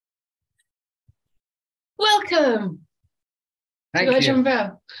Welcome to Thank Ajahn you.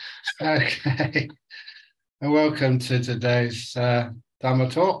 Brahm. Okay. And welcome to today's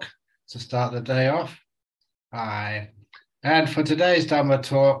Dhamma talk to start the day off. Hi. And for today's Dhamma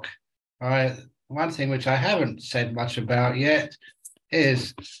talk, one thing which I haven't said much about yet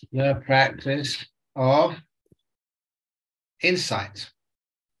is the practice of insight.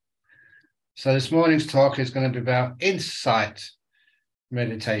 So this morning's talk is going to be about insight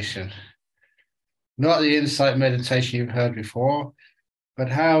meditation. Not the insight meditation you've heard before, but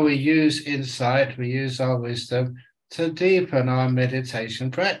how we use insight, we use our wisdom to deepen our meditation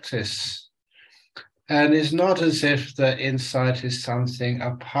practice. And it's not as if the insight is something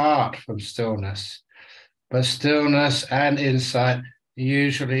apart from stillness, but stillness and insight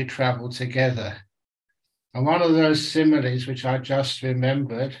usually travel together. And one of those similes which I just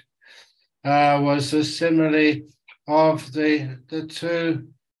remembered was the simile of the two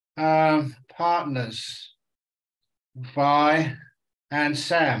partners, Vi and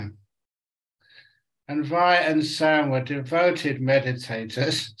Sam. And Vi and Sam were devoted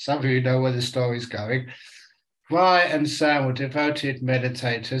meditators. Some of you know where the story's going. Vi and Sam were devoted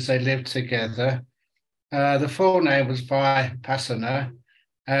meditators. They lived together. The full name was Vipassana,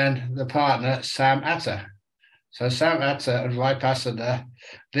 and the partner, Sam Atta. So Sam Atta and Vipassana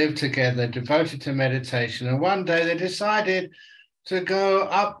lived together, devoted to meditation. And one day they decided to go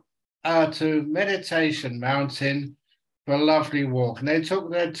up to Meditation Mountain for a lovely walk. And they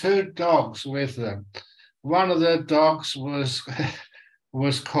took their two dogs with them. One of the dogs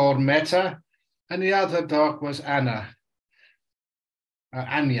was called Metta, and the other dog was Anya,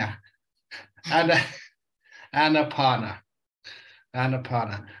 Anapana.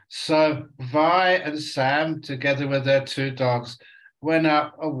 So Vi and Sam, together with their two dogs, went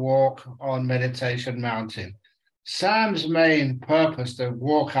up a walk on Meditation Mountain. Sam's main purpose to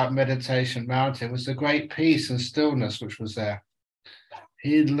walk up Meditation Mountain was the great peace and stillness which was there.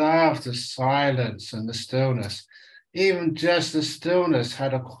 He loved the silence and the stillness. Even just the stillness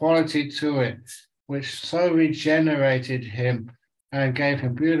had a quality to it which so regenerated him and gave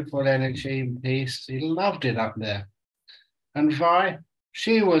him beautiful energy and peace. He loved it up there. And Vi,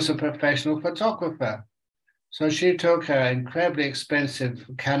 she was a professional photographer. So she took her incredibly expensive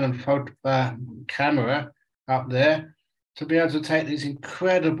Canon camera up there to be able to take these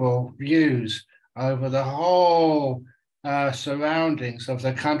incredible views over the whole surroundings of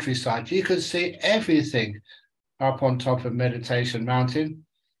the countryside. You could see everything up on top of Meditation Mountain.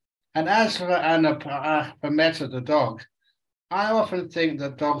 And as for Metta the dog, I often think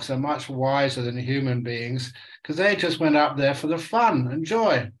that dogs are much wiser than human beings because they just went up there for the fun and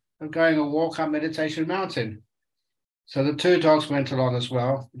joy of going a walk up Meditation Mountain. So the two dogs went along as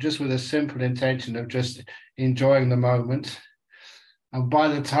well, just with a simple intention of just enjoying the moment. And by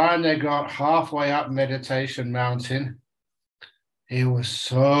the time they got halfway up Meditation Mountain, it was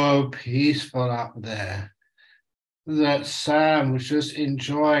so peaceful up there that Sam was just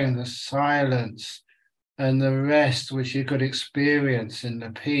enjoying the silence and the rest which he could experience in the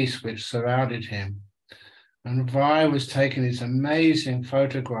peace which surrounded him. And Vi was taking these amazing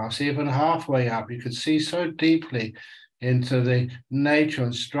photographs. Even halfway up, you could see so deeply into the nature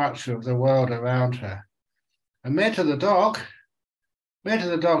and structure of the world around her. And Metta the dog,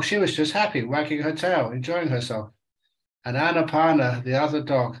 she was just happy, wagging her tail, enjoying herself. And Anapana, the other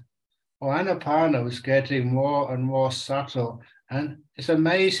dog, Anapana was getting more and more subtle. And it's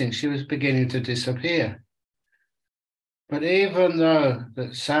amazing, she was beginning to disappear. But even though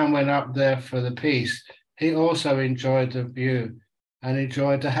that Sam went up there for the peace, he also enjoyed the view and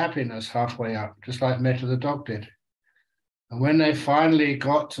enjoyed the happiness halfway up, just like Metta the dog did. And when they finally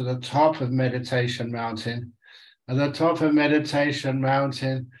got to the top of Meditation Mountain, at the top of Meditation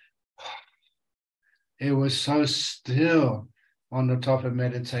Mountain, it was so still on the top of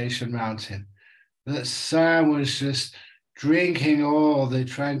Meditation Mountain that Sam was just drinking all the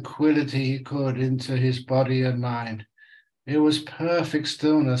tranquility he could into his body and mind. It was perfect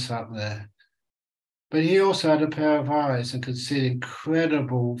stillness up there. But he also had a pair of eyes and could see an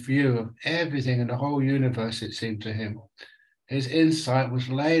incredible view of everything in the whole universe, it seemed to him. His insight was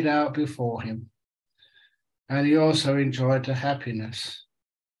laid out before him. And he also enjoyed the happiness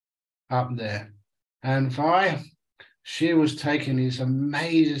up there. And Vi, she was taking these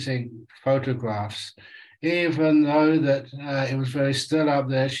amazing photographs. Even though that it was very still up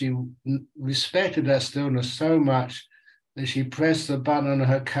there, she respected that stillness so much that she pressed the button on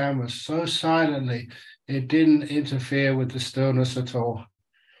her camera so silently, it didn't interfere with the stillness at all.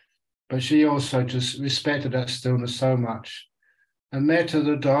 But she also just respected that stillness so much. And Metta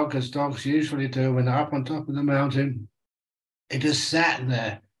the dog, as dogs usually do when they're up on top of the mountain, it just sat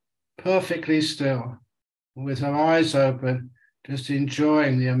there, perfectly still, with her eyes open, just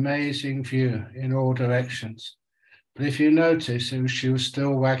enjoying the amazing view in all directions. But if you notice, she was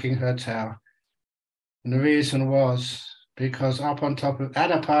still wagging her tail. And the reason was because up on top of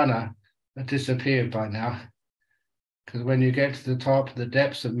Anapana had disappeared by now. Because when you get to the top, the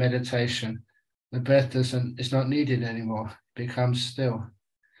depths of meditation, the breath is not needed anymore, it becomes still.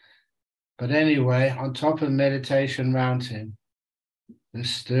 But anyway, on top of meditation mountain, the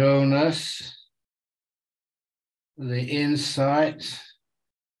stillness, the insight,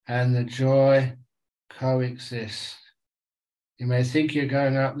 and the joy coexist. You may think you're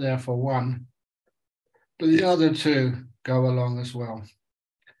going up there for one, but the other two go along as well.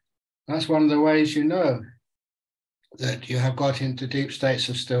 That's one of the ways you know that you have got into deep states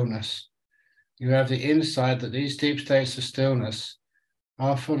of stillness. You have the insight that these deep states of stillness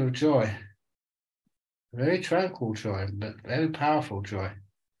are full of joy. Very tranquil joy, but very powerful joy.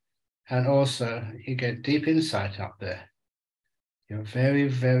 And also, you get deep insight up there. You're very,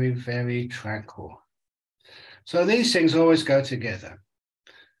 very, very tranquil. So these things always go together.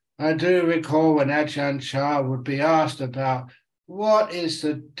 I do recall when Ajahn Chah would be asked about what is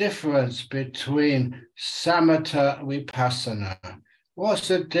the difference between samatha vipassana? What's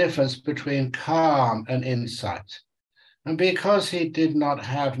the difference between calm and insight? And because he did not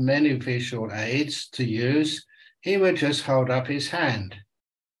have many visual aids to use, he would just hold up his hand.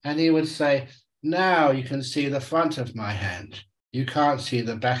 And he would say, now you can see the front of my hand. You can't see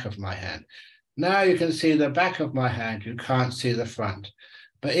the back of my hand. Now you can see the back of my hand. You can't see the front.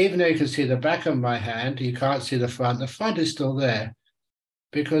 But even though you can see the back of my hand, you can't see the front. The front is still there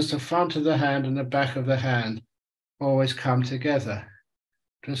because the front of the hand and the back of the hand always come together,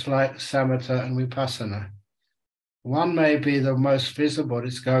 just like samatha and vipassana. One may be the most visible,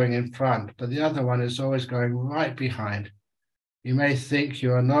 it's going in front, but the other one is always going right behind. You may think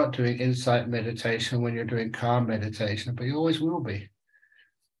you are not doing insight meditation when you're doing calm meditation, but you always will be.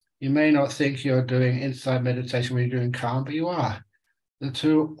 You may not think you're doing insight meditation when you're doing calm, but you are. The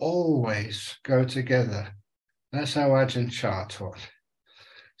two always go together. That's how Ajahn Chah taught.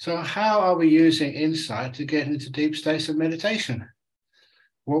 So how are we using insight to get into deep states of meditation?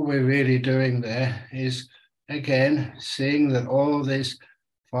 What we're really doing there is, again, seeing that all these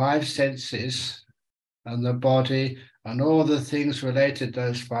five senses and the body and all the things related to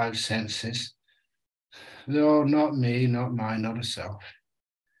those five senses, they're all not me, not mine, not a self.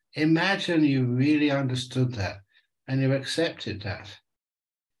 Imagine you really understood that and you accepted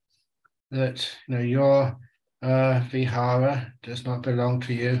that your vihara does not belong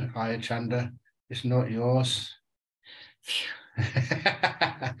to you, Ayachanda, it's not yours.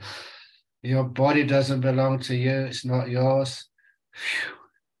 Your body doesn't belong to you, it's not yours.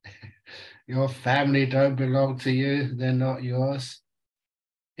 Your family don't belong to you, they're not yours.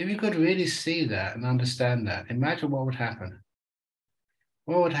 If you could really see that and understand that, imagine what would happen.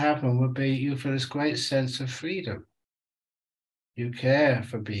 What would happen would be you feel this great sense of freedom. You care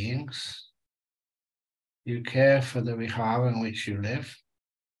for beings. You care for the vihara in which you live.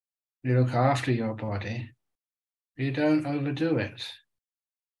 You look after your body. You don't overdo it.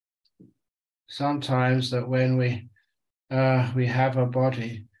 Sometimes that when we have a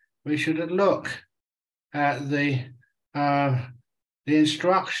body, we should look at the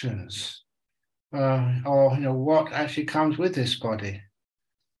instructions or what actually comes with this body.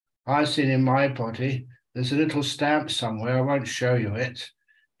 I've seen in my body, there's a little stamp somewhere, I won't show you it,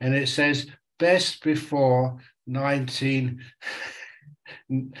 and it says best before best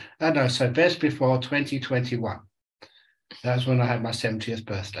before 2021. That's when I had my 70th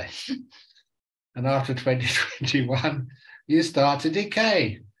birthday. And after 2021, you start to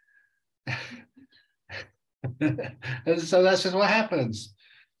decay. And so that's just what happens.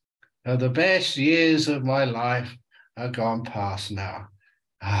 The best years of my life are gone past now.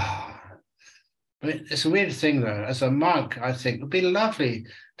 But it's a weird thing, though. As a monk, I think it would be lovely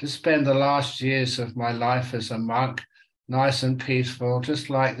to spend the last years of my life as a monk nice and peaceful,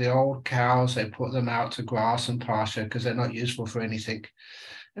 just like the old cows. They put them out to grass and pasture because they're not useful for anything.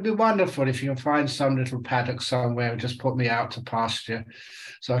 It'd be wonderful if you can find some little paddock somewhere and just put me out to pasture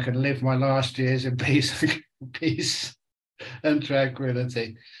so I can live my last years in peace and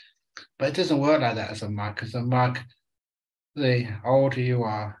tranquility. But it doesn't work like that as a monk, because a monk, the older you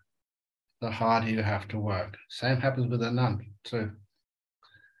are, the harder you have to work. Same happens with a nun too.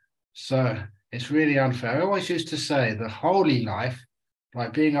 So it's really unfair. I always used to say the holy life,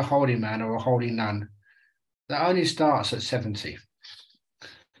 like being a holy man or a holy nun, that only starts at 70.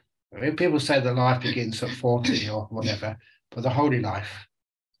 People say the life begins at 40 or whatever, but the holy life,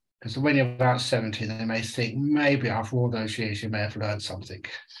 because when you're about 70, they may think maybe after all those years you may have learned something.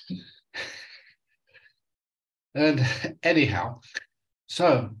 And anyhow,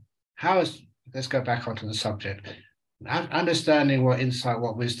 so let's go back onto the subject. Understanding what insight,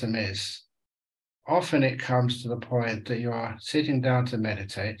 what wisdom is. Often it comes to the point that you are sitting down to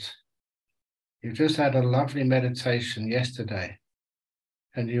meditate. You just had a lovely meditation yesterday,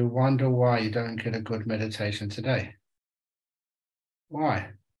 and you wonder why you don't get a good meditation today.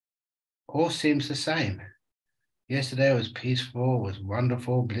 Why? All seems the same. Yesterday was peaceful, was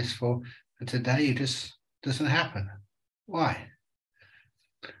wonderful, blissful, and today it just doesn't happen. Why?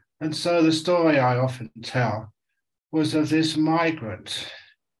 And so the story I often tell was of this migrant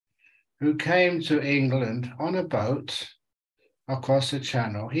who came to England on a boat across the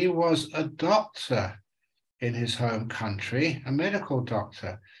channel. He was a doctor in his home country, a medical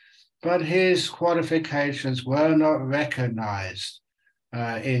doctor, but his qualifications were not recognized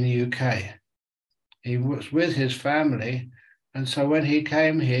in UK. He was with his family, and so when he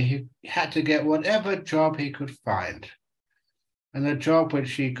came here, he had to get whatever job he could find. And the job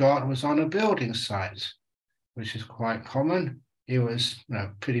which he got was on a building site, which is quite common. He was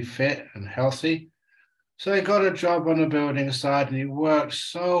pretty fit and healthy. So he got a job on a building site, and he worked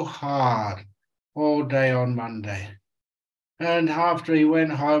so hard all day on Monday. And after he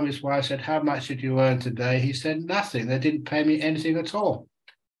went home, his wife said, "How much did you earn today?" He said, "Nothing. They didn't pay me anything at all."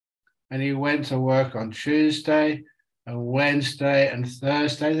 And he went to work on Tuesday and Wednesday and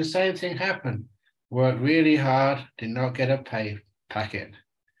Thursday. The same thing happened. Worked really hard, did not get a pay packet.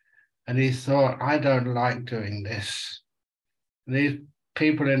 And he thought, I don't like doing this. These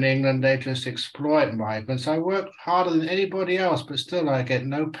people in England, they just exploit migrants. I work harder than anybody else, but still I get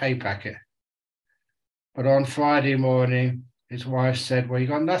no pay packet. But on Friday morning, his wife said, "Well, you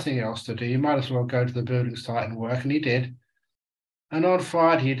got nothing else to do. You might as well go to the building site and work." And he did. And on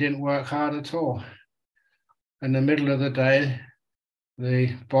Friday, he didn't work hard at all. In the middle of the day,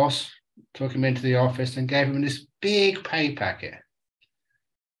 the boss took him into the office and gave him this big pay packet.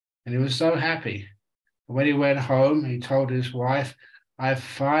 And he was so happy. When he went home, he told his wife, "I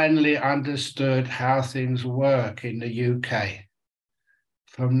finally understood how things work in the UK.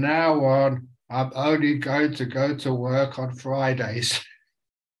 From now on, I'm only going to go to work on Fridays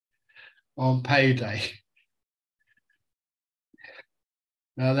on payday."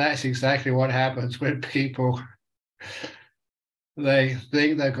 Now that's exactly what happens when people, they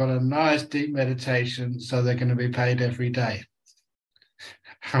think they've got a nice deep meditation, so they're going to be paid every day.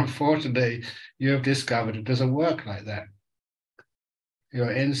 Unfortunately, you have discovered it doesn't work like that.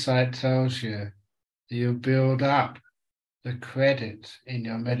 Your insight tells you you build up the credit in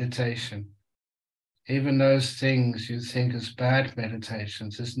your meditation. Even those things you think as bad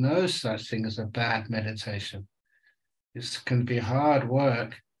meditations, there's no such thing as a bad meditation. It can be hard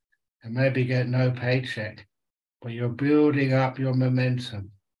work and maybe get no paycheck, but you're building up your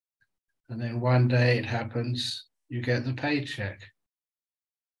momentum. And then one day it happens, you get the paycheck.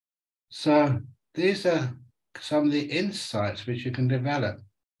 So these are some of the insights which you can develop.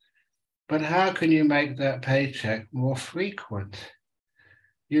 But how can you make that paycheck more frequent?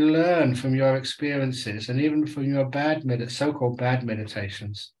 You learn from your experiences and even from your so-called bad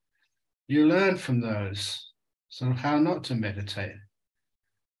meditations. You learn from those, sort of how not to meditate.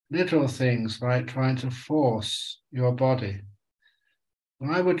 Little things like trying to force your body.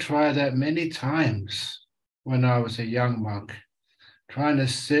 I would try that many times when I was a young monk, trying to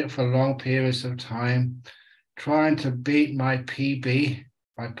sit for long periods of time, trying to beat my PB,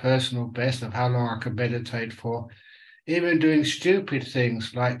 my personal best of how long I could meditate for, even doing stupid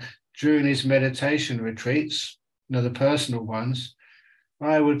things like during these meditation retreats, the personal ones,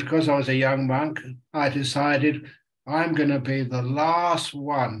 because I was a young monk, I decided I'm going to be the last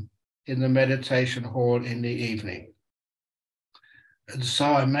one in the meditation hall in the evening. And so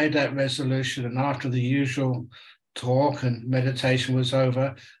I made that resolution, and after the usual talk and meditation was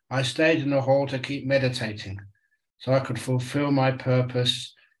over, I stayed in the hall to keep meditating so I could fulfill my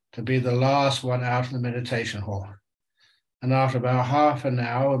purpose to be the last one out of the meditation hall. And after about half an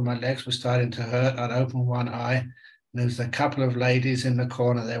hour, when my legs were starting to hurt, I'd open one eye, and there was a couple of ladies in the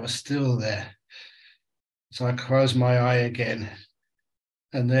corner. They were still there. So I closed my eye again.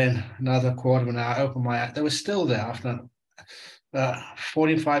 And then another quarter of an hour, I opened my eye. They were still there after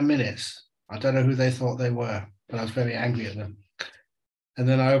 45 minutes. I don't know who they thought they were, but I was very angry at them. And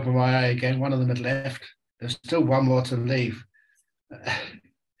then I opened my eye again. One of them had left. There's still one more to leave.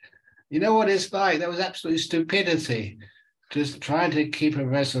 You know what it's like? There was absolute stupidity. Just trying to keep a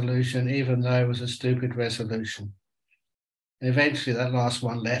resolution, even though it was a stupid resolution. And eventually that last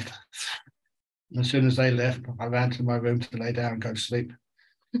one left. And as soon as they left, I ran to my room to lay down and go to sleep.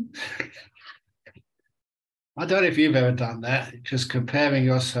 I don't know if you've ever done that, just comparing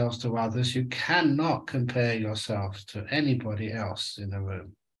yourselves to others. You cannot compare yourselves to anybody else in the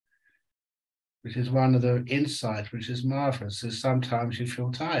room, which is one of the insights, which is marvelous, is sometimes you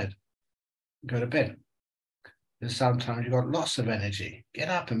feel tired, go to bed. And sometimes you've got lots of energy. Get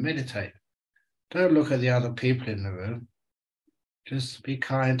up and meditate. Don't look at the other people in the room. Just be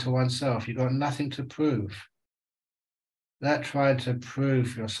kind to oneself. You've got nothing to prove. That trying to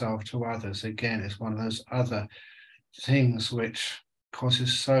prove yourself to others, again, is one of those other things which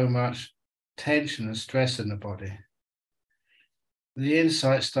causes so much tension and stress in the body. The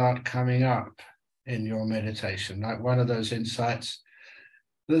insights start coming up in your meditation, like one of those insights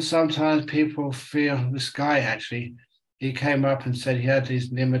that sometimes people feel. This guy actually, he came up and said he had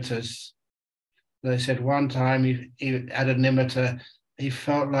these nimittas. They said one time he had a nimitta, he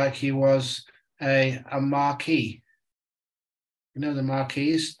felt like he was a marquee. You know the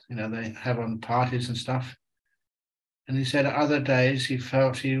marquees, they have on parties and stuff. And he said other days he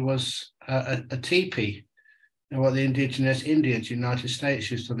felt he was a teepee, what the indigenous Indians, United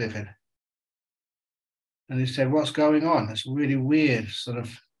States, used to live in. And he said, what's going on? It's really weird sort of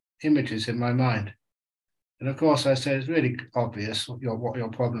images in my mind. And of course I said, it's really obvious what your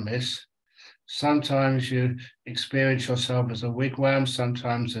problem is. Sometimes you experience yourself as a wigwam,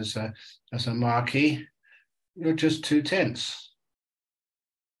 sometimes as a marquee. You're just too tense.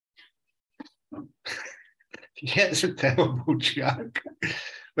 Yeah, it's a terrible joke,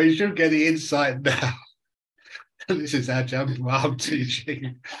 but you should get the insight now. And this is Ajahn Brahm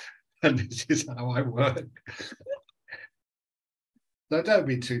teaching, and this is how I work. So don't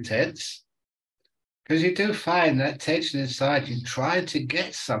be too tense, because you do find that tension inside you, trying to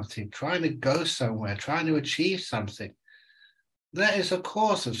get something, trying to go somewhere, trying to achieve something. That is a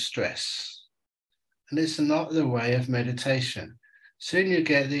cause of stress, and it's not the way of meditation. Soon you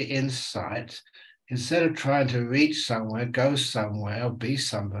get the insight. Instead of trying to reach somewhere, go somewhere, or be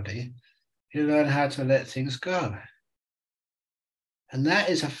somebody, you learn how to let things go. And that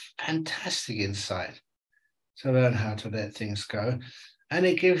is a fantastic insight, to learn how to let things go. And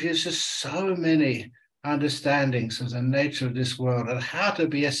it gives you just so many understandings of the nature of this world and how to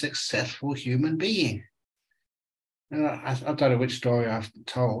be a successful human being. I don't know which story I've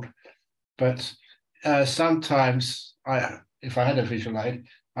told, but sometimes if I had a visual aid,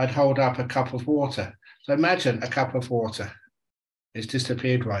 I'd hold up a cup of water. So imagine a cup of water. It's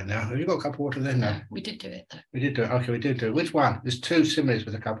disappeared right now. Have you got a cup of water there now? We did do it though. We did do it. Okay, we did do it. Which one? There's two similes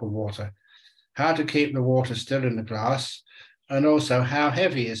with a cup of water. How to keep the water still in the glass, and also how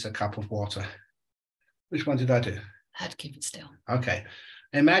heavy is a cup of water. Which one did I do? How to keep it still. Okay.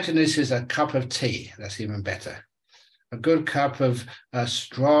 Imagine this is a cup of tea. That's even better. A good cup of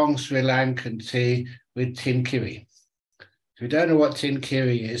strong Sri Lankan tea with tin kiri. If you don't know what tin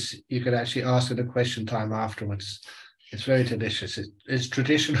kiri is, you can actually ask at the question time afterwards. It's very delicious. It's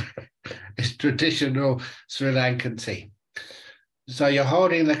traditional. It's traditional Sri Lankan tea. So you're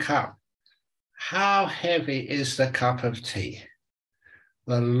holding the cup. How heavy is the cup of tea?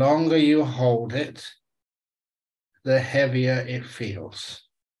 The longer you hold it, the heavier it feels.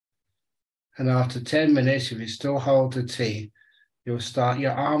 And after 10 minutes, if you still hold the tea, your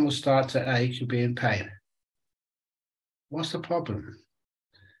arm will start to ache, you'll be in pain. What's the problem?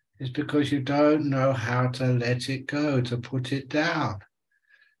 It's because you don't know how to let it go, to put it down.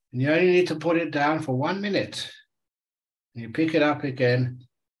 And you only need to put it down for 1 minute. And you pick it up again,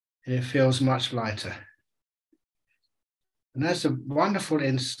 and it feels much lighter. And that's a wonderful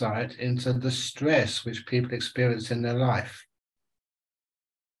insight into the stress which people experience in their life.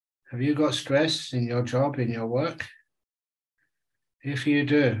 Have you got stress in your job, in your work? If you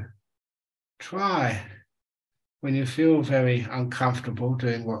do, try. When you feel very uncomfortable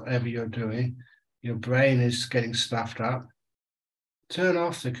doing whatever you're doing, your brain is getting stuffed up, turn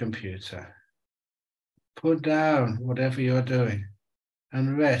off the computer. Put down whatever you're doing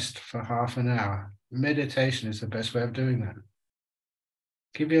and rest for half an hour. Meditation is the best way of doing that.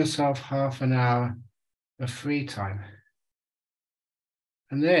 Give yourself half an hour of free time.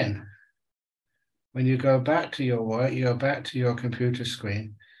 And then, when you go back to your work, you go back to your computer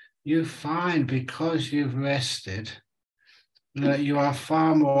screen, you find, because you've rested, that you are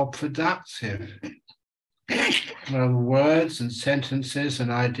far more productive. Well, words and sentences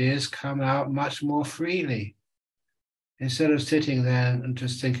and ideas come out much more freely. Instead of sitting there and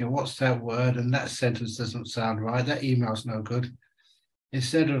just thinking, what's that word? And that sentence doesn't sound right. That email's no good.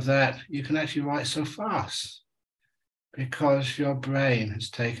 Instead of that, you can actually write so fast because your brain has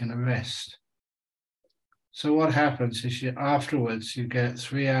taken a rest. So what happens is afterwards you get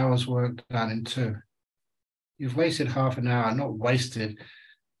 3 hours work done in 2. You've wasted half an hour, not wasted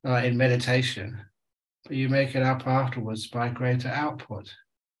in meditation, but you make it up afterwards by greater output.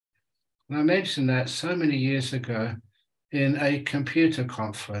 And I mentioned that so many years ago in a computer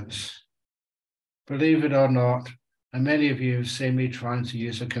conference. Believe it or not, and many of you have seen me trying to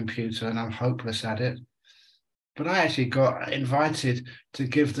use a computer and I'm hopeless at it, but I actually got invited to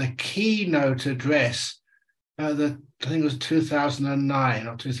give the keynote address at I think it was 2009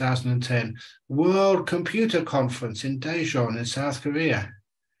 or 2010 World Computer Conference in Daejeon in South Korea.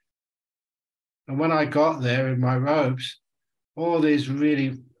 And when I got there in my robes, all these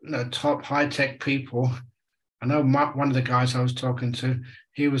really top high-tech people, I know one of the guys I was talking to,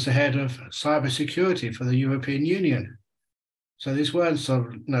 he was the head of cybersecurity for the European Union. So these weren't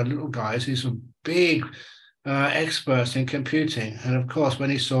sort of little guys, these were big experts in computing. And of course, when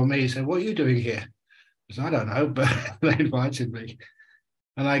he saw me, he said, "What are you doing here?" I said, "I don't know," but they invited me.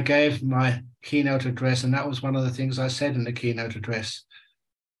 And I gave my keynote address, and that was one of the things I said in the keynote address.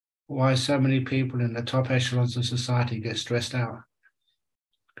 Why so many people in the top echelons of society get stressed out.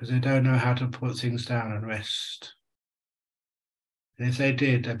 Because they don't know how to put things down and rest. And if they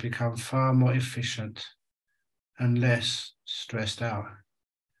did, they'd become far more efficient and less stressed out.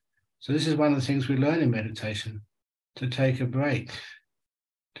 So this is one of the things we learn in meditation, to take a break,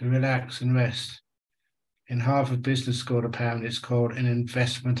 to relax and rest. In Harvard Business School, apparently it's called an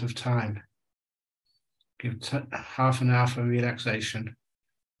investment of time. Give half an hour for relaxation.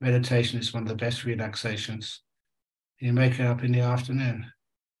 Meditation is one of the best relaxations. You make it up in the afternoon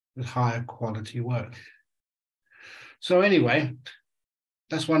with higher quality work. So anyway,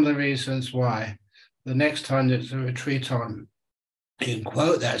 that's one of the reasons why the next time there's a retreat on, you can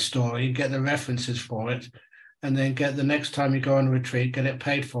quote that story, get the references for it, and then get the next time you go on a retreat, get it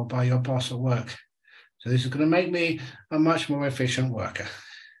paid for by your boss at work. So this is going to make me a much more efficient worker.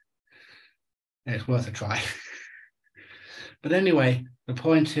 And it's worth a try. But anyway, the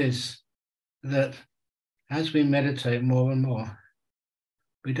point is that as we meditate more and more,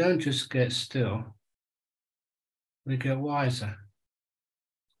 we don't just get still, we get wiser.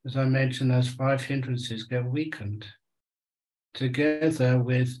 As I mentioned, those 5 hindrances get weakened together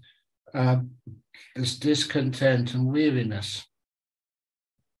with this discontent and weariness.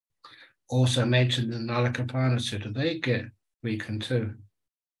 Also mentioned in the Anukampa Sutta, they get weakened too.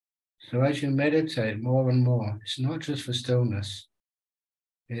 So as you meditate more and more, it's not just for stillness,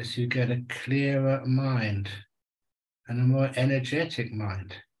 it's you get a clearer mind and a more energetic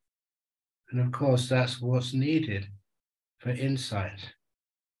mind. And of course, that's what's needed for insight.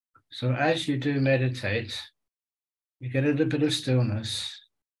 So as you do meditate, you get a little bit of stillness,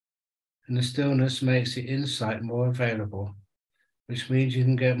 and the stillness makes the insight more available, which means you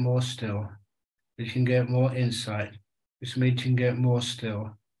can get more still, you can get more insight, which means you can get more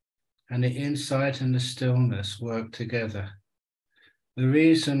still. And the insight and the stillness work together. The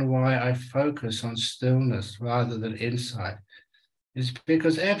reason why I focus on stillness rather than insight is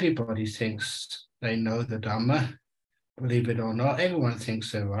because everybody thinks they know the Dhamma. Believe it or not, everyone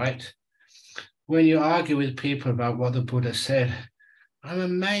thinks they're right. When you argue with people about what the Buddha said, I'm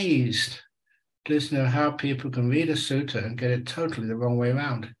amazed to know how people can read a sutta and get it totally the wrong way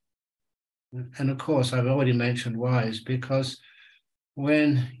around. And of course, I've already mentioned why, is because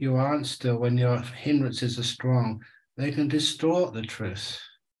when you aren't still, when your hindrances are strong, they can distort the truth.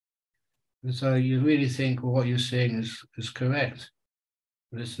 And so you really think, well, what you're seeing is correct,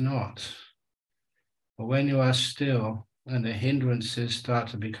 but it's not. But when you are still and the hindrances start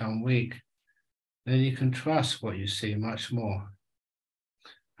to become weak, then you can trust what you see much more.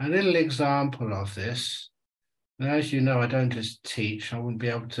 A little example of this, and as you know, I don't just teach. I wouldn't be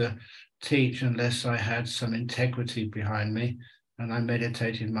able to teach unless I had some integrity behind me and I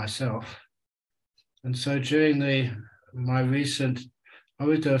meditated myself. And so during my recent, I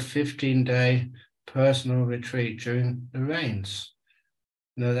would do a 15-day personal retreat during the rains.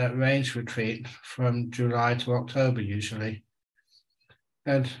 That rains retreat from July to October usually.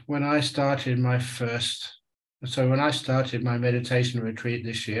 And when I started my meditation retreat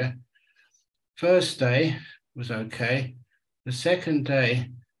this year, first day was okay. The second day,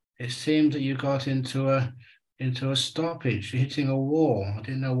 it seemed that you got into a stoppage, hitting a wall. I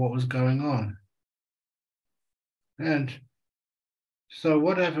didn't know what was going on. And so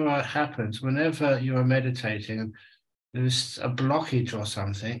whatever happens, whenever you are meditating and there's a blockage or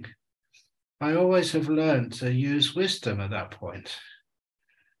something, I always have learned to use wisdom at that point.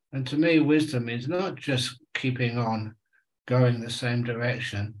 And to me, wisdom is not just keeping on going the same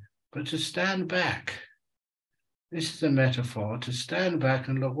direction, but to stand back. This is a metaphor, to stand back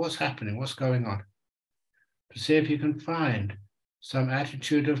and look what's happening, what's going on. To see if you can find some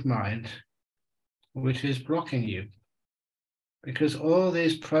attitude of mind which is blocking you. Because all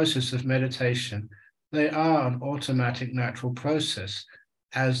these processes of meditation They are an automatic natural process,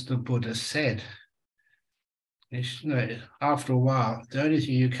 as the Buddha said. After a while, the only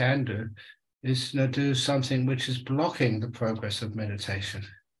thing you can do is do something which is blocking the progress of meditation.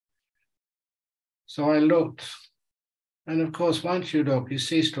 So I looked, and of course, once you look, you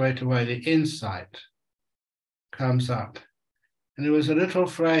see straight away the insight comes up. And there was a little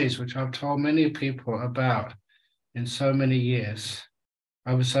phrase which I've told many people about in so many years,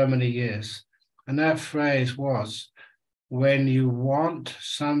 over so many years. And that phrase was, when you want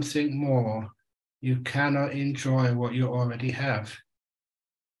something more, you cannot enjoy what you already have.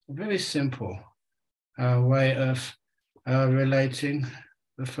 A very simple way of relating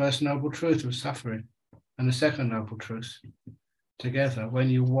the first noble truth of suffering and the second noble truth together. When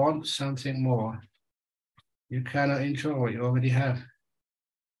you want something more, you cannot enjoy what you already have.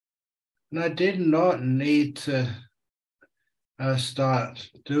 And I did not need to start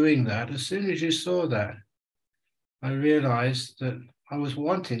doing that. As soon as you saw that, I realized that I was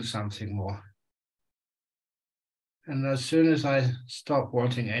wanting something more. And as soon as I stopped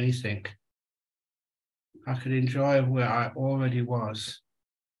wanting anything, I could enjoy where I already was.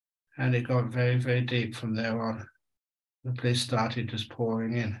 And it got very, very deep from there on. The bliss started just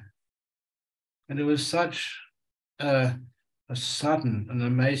pouring in. And it was such a sudden and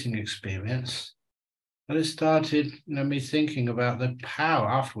amazing experience that it started me thinking about the power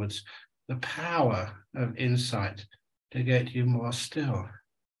afterwards, the power of insight to get you more still.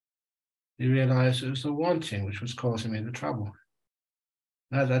 You realize it was the wanting which was causing me the trouble.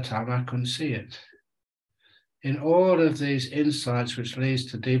 And at that time, I couldn't see it. In all of these insights which leads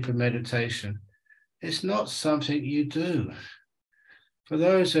to deeper meditation, it's not something you do. For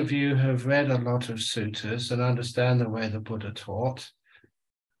those of you who have read a lot of suttas and understand the way the Buddha taught,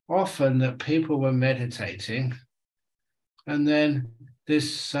 often that people were meditating, and then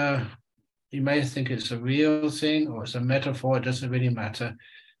this, you may think it's a real thing or it's a metaphor, it doesn't really matter.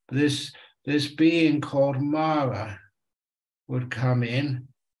 This being called Mara would come in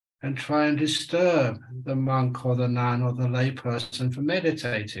and try and disturb the monk or the nun or the layperson from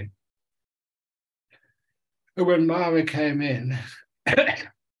meditating. But when Mara came in,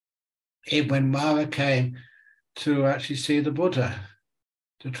 when Mara came to actually see the Buddha,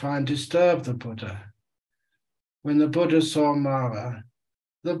 to try and disturb the Buddha, when the Buddha saw Mara,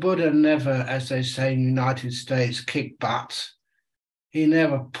 the Buddha never, as they say in the United States, kicked butt. He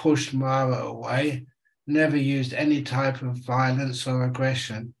never pushed Mara away, never used any type of violence or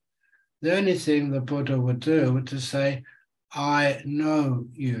aggression. The only thing the Buddha would do was to say, I know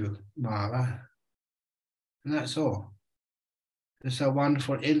you, Mara. And that's all. It's a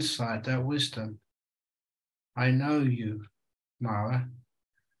wonderful insight, that wisdom. I know you, Mara.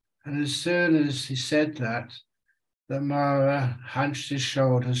 And as soon as he said that, the Mara hunched his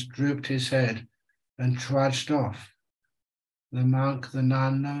shoulders, drooped his head, and trudged off. The monk, the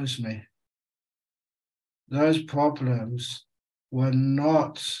nun knows me. Those problems were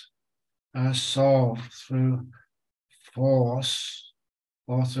not solved through force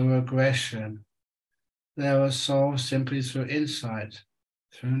or through aggression. They were solved simply through insight,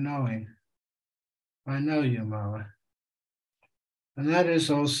 through knowing. I know you, Mara. And that is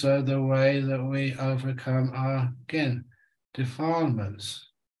also the way that we overcome our, again, defilements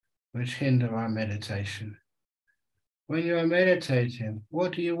which hinder our meditation. When you are meditating,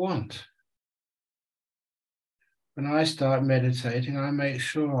 what do you want? When I start meditating, I make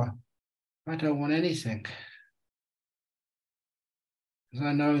sure I don't want anything. Because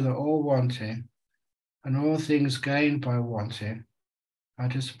I know that all wanting and all things gained by wanting are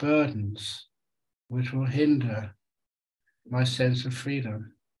just burdens which will hinder my sense of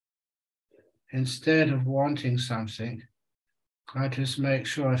freedom. Instead of wanting something, I just make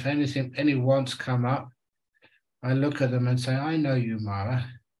sure if anything, any wants come up, I look at them and say, I know you, Mara.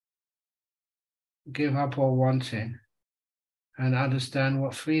 Give up all wanting and understand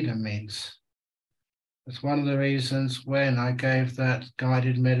what freedom means. That's one of the reasons when I gave that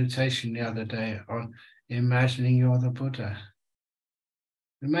guided meditation the other day on imagining you're the Buddha.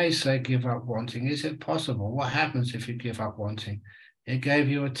 You may say, give up wanting. Is it possible? What happens if you give up wanting? It gave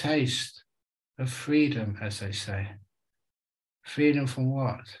you a taste of freedom, as they say. Freedom from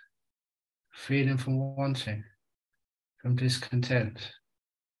what? Freedom from wanting, from discontent.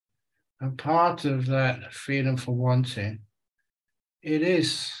 And part of that freedom from wanting, it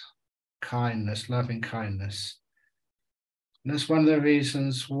is kindness, loving kindness. And that's one of the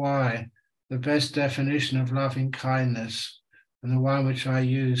reasons why the best definition of loving kindness, and the one which I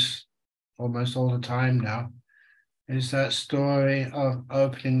use almost all the time now, is that story of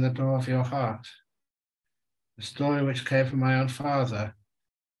opening the door of your heart. The story which came from my own father,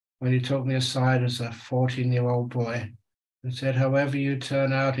 when he took me aside as a 14-year-old boy and said, however you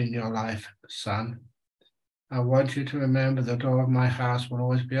turn out in your life, son, I want you to remember the door of my house will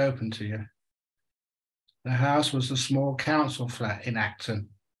always be open to you. The house was a small council flat in Acton.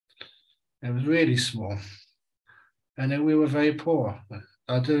 It was really small. And then we were very poor.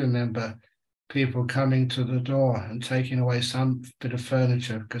 I do remember people coming to the door and taking away some bit of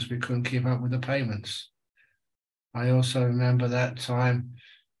furniture because we couldn't keep up with the payments. I also remember that time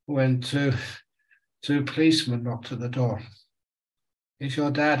when two policemen knocked at the door. Is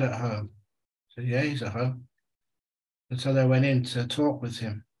your dad at home? I said, yeah, he's at home. And so they went in to talk with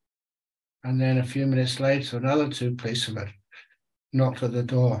him. And then a few minutes later, another two policemen knocked at the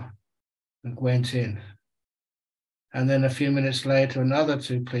door and went in. And then a few minutes later, another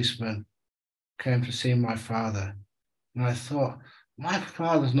two policemen came to see my father. And I thought, my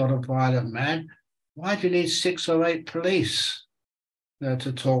father's not a violent man. Why do you need 6 or 8 police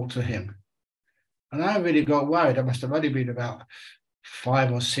to talk to him? And I really got worried. I must have only been about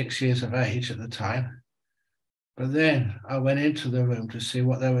 5 or 6 years of age at the time. But then I went into the room to see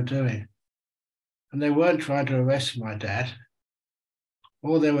what they were doing. And they weren't trying to arrest my dad.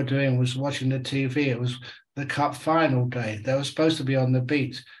 All they were doing was watching the TV. It was the cup final day. They were supposed to be on the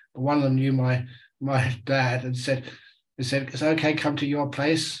beat, but one of them knew my dad and said, it's okay, come to your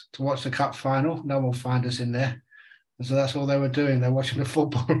place to watch the cup final. No one will find us in there. And so that's all they were doing. They're watching the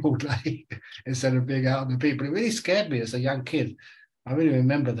football all day instead of being out on the beat. But it really scared me as a young kid. I really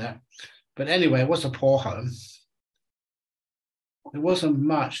remember that. But anyway, it was a poor home. There wasn't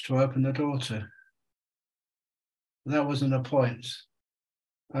much to open the door to. That wasn't the point.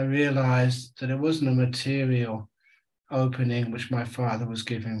 I realized that it wasn't a material opening which my father was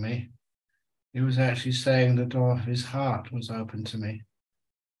giving me. He was actually saying the door of his heart was open to me.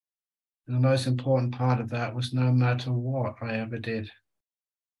 And the most important part of that was no matter what I ever did,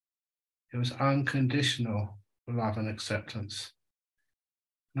 it was unconditional love and acceptance.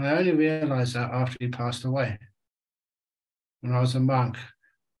 And I only realized that after he passed away. When I was a monk,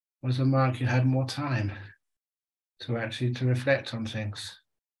 you had more time to reflect on things.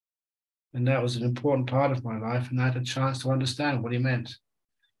 And that was an important part of my life, and I had a chance to understand what he meant.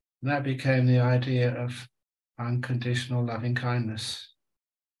 And that became the idea of unconditional loving kindness.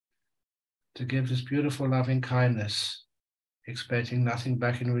 To give this beautiful loving kindness, expecting nothing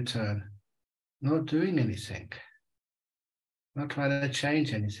back in return, not doing anything, not trying to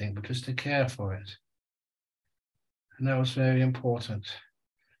change anything, but just to care for it. And that was very important.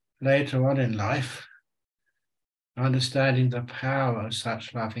 Later on in life, understanding the power of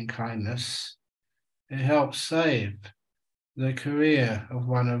such loving kindness, it helped save the career of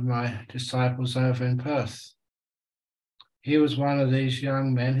one of my disciples over in Perth. He was one of these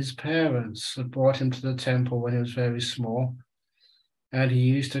young men. His parents had brought him to the temple when he was very small, and he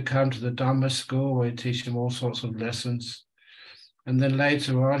used to come to the Dhamma school where he'd teach him all sorts of lessons. And then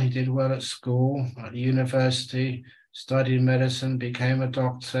later on, he did well at school, at university, studied medicine, became a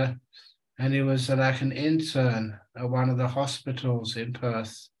doctor, and he was like an intern at one of the hospitals in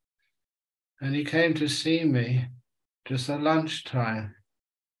Perth. And he came to see me just at lunchtime.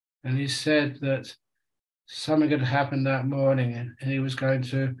 And he said that something had happened that morning and he was going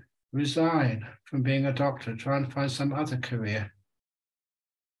to resign from being a doctor, try and find some other career.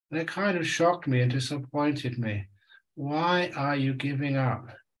 And it kind of shocked me and disappointed me. Why are you giving up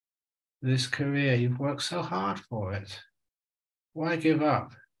this career? You've worked so hard for it. Why give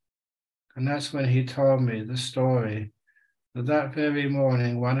up? And that's when he told me the story that very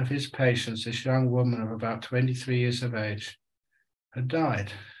morning, one of his patients, this young woman of about 23 years of age, had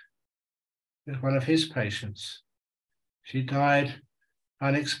died. It was one of his patients. She died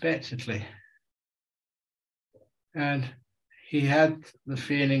unexpectedly. And he had the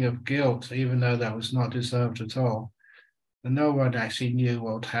feeling of guilt, even though that was not deserved at all. And no one actually knew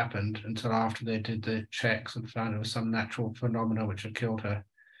what happened until after they did the checks and found it was some natural phenomena which had killed her.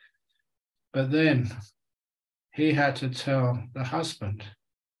 But then he had to tell the husband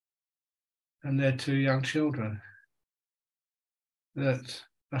and their 2 young children that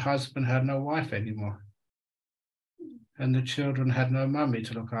the husband had no wife anymore and the children had no mummy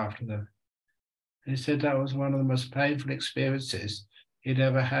to look after them. And he said that was one of the most painful experiences he'd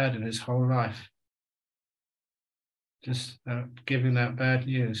ever had in his whole life. Just giving that bad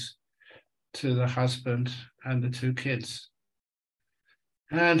news to the husband and the 2 kids.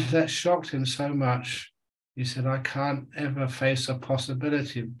 And that shocked him so much. He said, I can't ever face a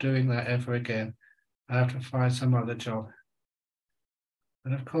possibility of doing that ever again. I have to find some other job.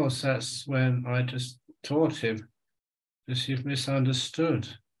 And of course, that's when I just taught him, just you've misunderstood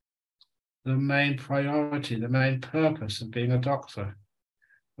the main priority, the main purpose of being a doctor.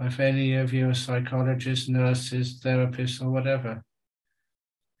 If any of you are psychologists, nurses, therapists, or whatever,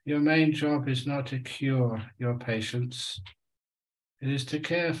 your main job is not to cure your patients, it is to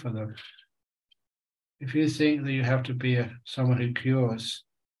care for them. If you think that you have to be someone who cures,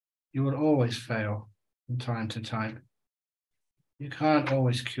 you will always fail from time to time. You can't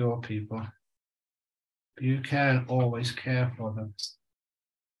always cure people, but you can always care for them.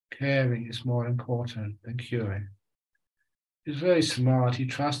 Caring is more important than curing. He was very smart. He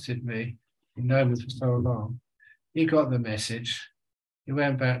trusted me. He known me for so long. He got the message. He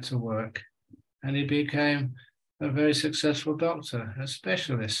went back to work and he became a very successful doctor, a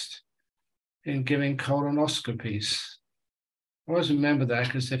specialist in giving colonoscopies. I always remember that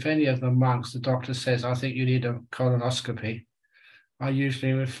because if any of the monks, the doctor says, I think you need a colonoscopy, I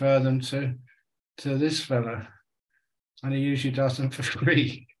usually refer them to this fellow, and he usually does them for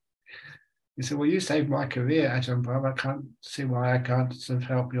free. He said, well, you saved my career, Ajahn Brahm. I can't see why I can't sort of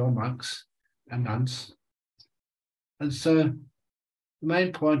help your monks and nuns. And so the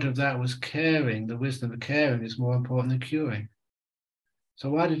main point of that was caring. The wisdom of caring is more important than curing. So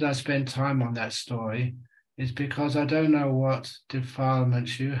why did I spend time on that story? It's because I don't know what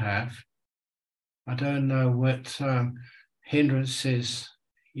defilements you have. I don't know what hindrances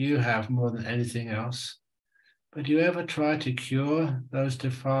you have more than anything else. But do you ever try to cure those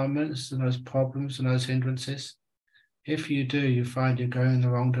defilements and those problems and those hindrances? If you do, you find you're going in the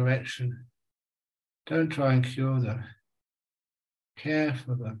wrong direction. Don't try and cure them. Care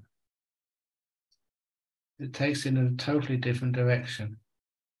for them. It takes in a totally different direction,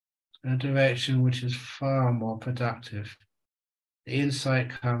 a direction which is far more productive. The insight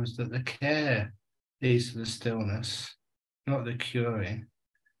comes that the care leads to the stillness, not the curing.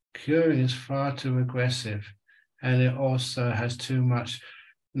 Curing is far too aggressive, and it also has too much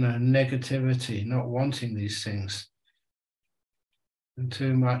negativity, not wanting these things, and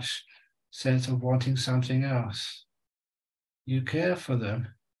too much sense of wanting something else. You care for them,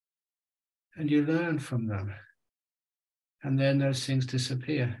 and you learn from them, and then those things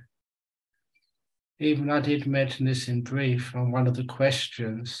disappear. Even I did mention this in brief on one of the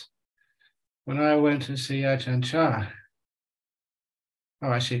questions. When I went to see Ajahn Chah,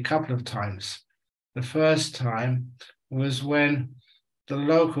 actually a couple of times. The first time was when the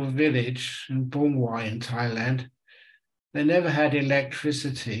local village in Bumwai in Thailand, they never had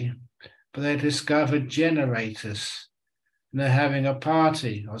electricity, but they discovered generators. And they're having a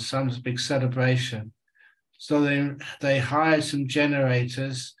party or some big celebration. So they hired some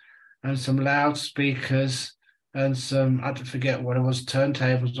generators and some loudspeakers and some, I forget what it was,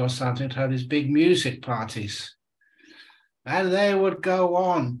 turntables or something, to have these big music parties. And they would go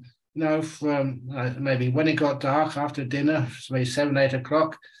on, from maybe when it got dark after dinner, maybe 7, 8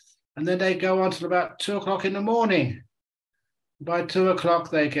 o'clock, and then they go on till about 2 o'clock in the morning. By 2 o'clock,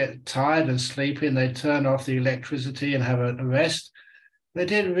 they get tired and sleepy, and they turn off the electricity and have a rest. They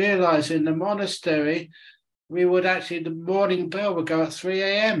didn't realize in the monastery, the morning bell would go at 3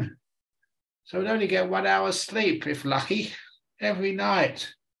 a.m. So we'd only get 1 hour's sleep, if lucky, every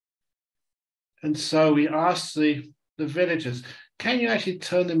night. And so we asked the villagers, can you actually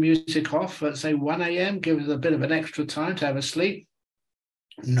turn the music off at, say, 1 a.m., give us a bit of an extra time to have a sleep?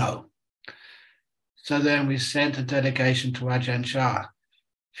 No. So then we sent a delegation to Ajahn Chah. A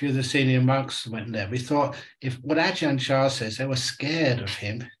few of the senior monks went there. We thought if what Ajahn Chah says, they were scared of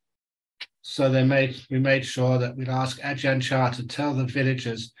him. So we made sure that we'd ask Ajahn Chah to tell the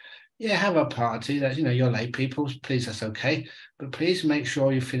villagers, yeah, have a party. That you're lay people, please, that's okay. But please make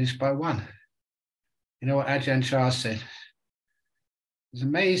sure you finish by 1. You know what Ajahn Chah said? It's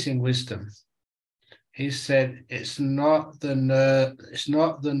amazing wisdom. He said, it's not the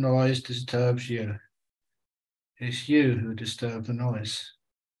noise disturbs you. It's you who disturb the noise.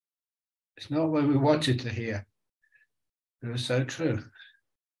 It's not what we wanted to hear. It was so true.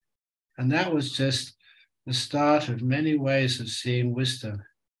 And that was just the start of many ways of seeing wisdom.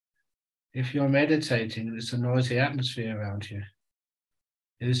 If you're meditating and it's a noisy atmosphere around you,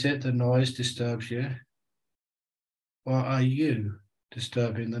 is it the noise disturbs you? Or are you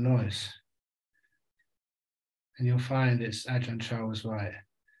disturbing the noise? And you'll find it's Ajahn Chah was right.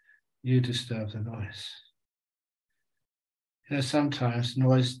 You disturb the noise. Sometimes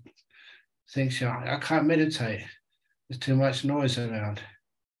noise thinks, I can't meditate. There's too much noise around.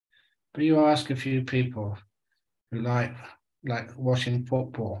 But you ask a few people who like watching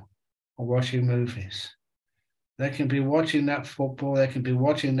football or watching movies. They can be watching that football, they can be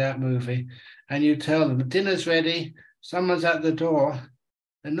watching that movie, and you tell them, dinner's ready, someone's at the door.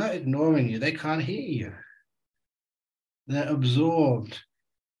 They're not ignoring you, they can't hear you. They're absorbed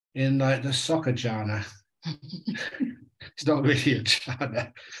in the soccer jhana. It's not really a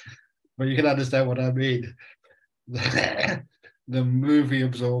jhana, but you can understand what I mean. The movie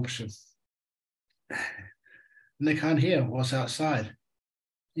absorption. And they can't hear what's outside.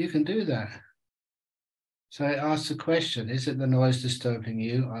 You can do that. So I asked the question, is it the noise disturbing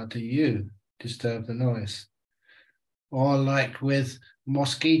you, or do you disturb the noise? Or like with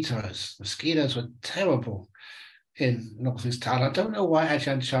mosquitoes. Mosquitoes were terrible in Northeast Thailand. I don't know why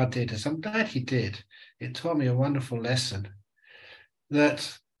Ajahn Chah did this. I'm glad he did. It taught me a wonderful lesson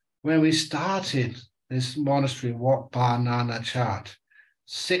that when we started this monastery, Wat Ba Nana Chat,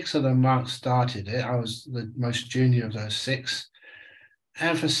 6 of the monks started it. I was the most junior of those 6.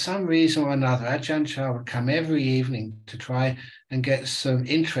 And for some reason or another, Ajahn Chah would come every evening to try and get some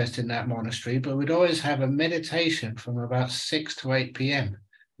interest in that monastery, but we'd always have a meditation from about 6 to 8 p.m. And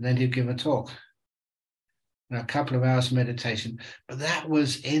then he'd give a talk. A couple of hours meditation. But that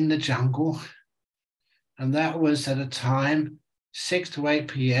was in the jungle. And that was at a time, 6 to 8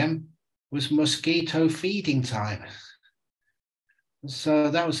 p.m. was mosquito feeding time. So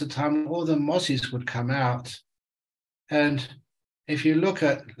that was the time all the mozzies would come out. And if you look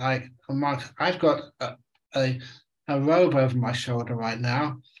at like a monk, I've got a robe over my shoulder right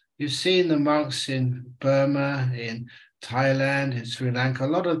now. You've seen the monks in Burma, in Thailand, in Sri Lanka. A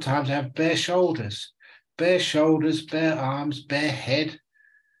lot of times they have bare shoulders, bare arms, bare head.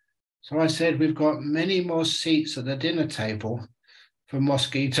 So I said, we've got many more seats at the dinner table for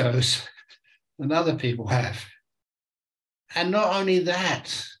mosquitoes than other people have. And not only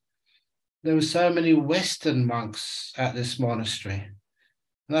that, there were so many Western monks at this monastery.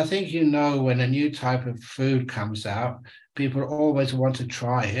 And I think you know when a new type of food comes out, people always want to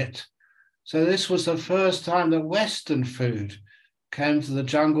try it. So this was the first time that Western food came to the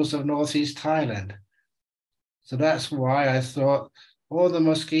jungles of Northeast Thailand. So that's why I thought all the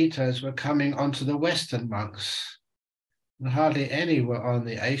mosquitoes were coming onto the Western monks. And hardly any were on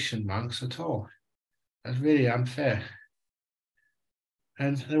the Asian monks at all. That's really unfair.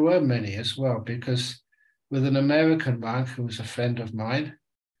 And there were many as well, because with an American monk who was a friend of mine,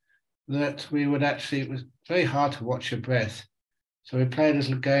 that we would actually, it was very hard to watch your breath. So we played a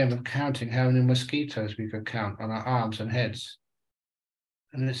little game of counting how many mosquitoes we could count on our arms and heads.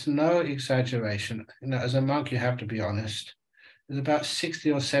 And it's no exaggeration. You know, as a monk, you have to be honest. There's about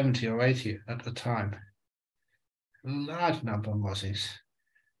 60 or 70 or 80 at the time. A large number of mozzies.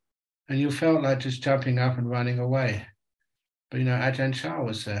 And you felt like just jumping up and running away. But, you know, Ajahn Chah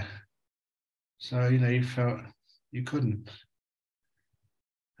was there. So, you know, you felt you couldn't.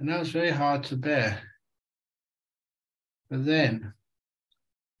 And that was very hard to bear. But then,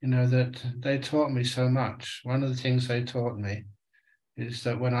 you know, that they taught me so much. One of the things they taught me is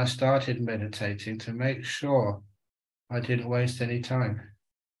that when I started meditating, to make sure I didn't waste any time.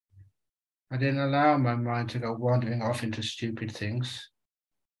 I didn't allow my mind to go wandering off into stupid things.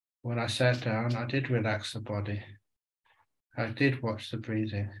 When I sat down, I did relax the body. I did watch the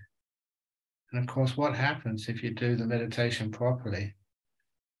breathing. And of course, what happens if you do the meditation properly?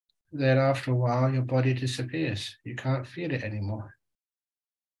 Then after a while, your body disappears. You can't feel it anymore.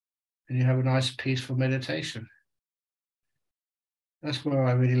 And you have a nice, peaceful meditation. That's where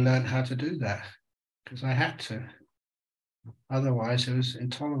I really learned how to do that, because I had to. Otherwise, it was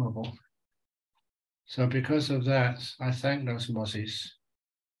intolerable. So because of that, I thank those mozzies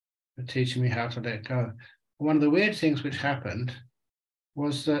for teaching me how to let go. One of the weird things which happened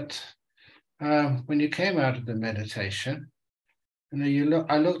was that when you came out of the meditation, you know,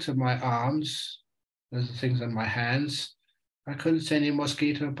 I looked at my arms, there's the things on my hands. I couldn't see any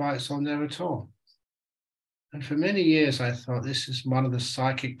mosquito bites on there at all. And for many years, I thought this is one of the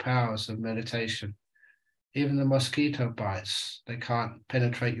psychic powers of meditation. Even the mosquito bites, they can't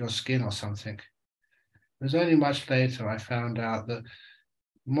penetrate your skin or something. It was only much later I found out that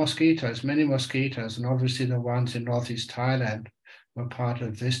mosquitoes, many mosquitoes, and obviously the ones in Northeast Thailand were part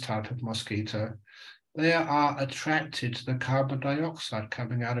of this type of mosquito, they are attracted to the carbon dioxide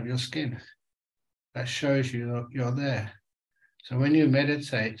coming out of your skin. That shows you that you're there. So when you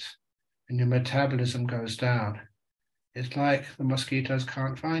meditate and your metabolism goes down, it's like the mosquitoes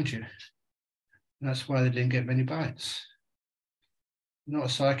can't find you. And that's why they didn't get many bites. Not a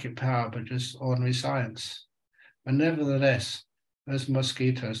psychic power, but just ordinary science. But nevertheless, those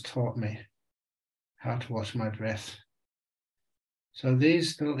mosquitoes taught me how to watch my breath. So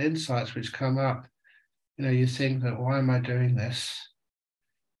these little insights which come up, you know, you think that, why am I doing this?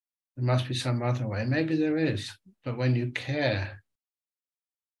 There must be some other way. Maybe there is, but when you care,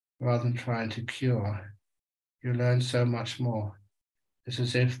 rather than trying to cure, you learn so much more. It's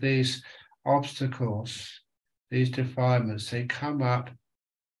as if these obstacles, these defilements, they come up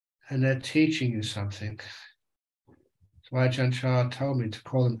and they're teaching you something. Ajahn Chah told me to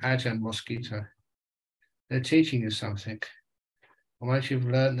call them Ajahn Mosquito. They're teaching you something. And once you've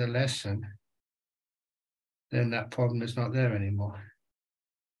learned the lesson, then that problem is not there anymore.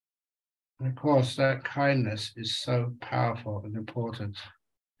 And of course, that kindness is so powerful and important.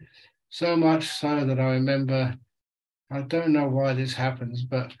 So much so that I remember, I don't know why this happens,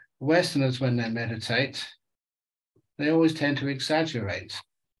 but Westerners, when they meditate, they always tend to exaggerate.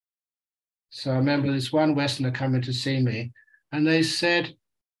 So I remember this one Westerner coming to see me, and they said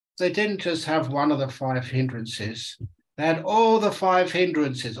they didn't just have one of the 5 hindrances, they had all the 5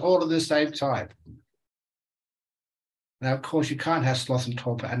 hindrances all at the same time. Now, of course, you can't have sloth and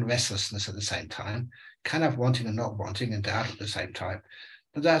torpor and restlessness at the same time. You can't have wanting and not wanting and doubt at the same time.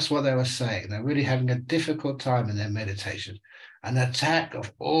 But that's what they were saying. They're really having a difficult time in their meditation, an attack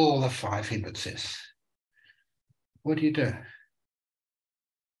of all the 5 hindrances. What do you do?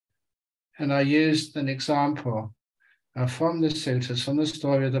 And I used an example from the sutras, from the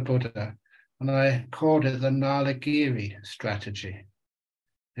story of the Buddha, and I called it the Nalagiri strategy.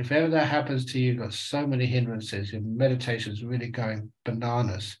 If ever that happens to you, you've got so many hindrances, your meditation is really going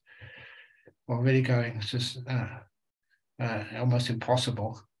bananas, or really going just almost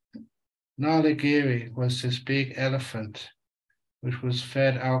impossible. Nalagiri was this big elephant which was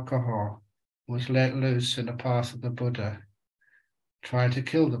fed alcohol, was let loose in the path of the Buddha, trying to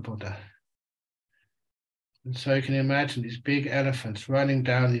kill the Buddha. And so you can imagine these big elephants running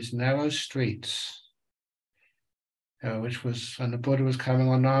down these narrow streets, and the Buddha was coming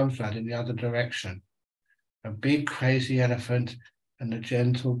on arms length in the other direction. A big crazy elephant and the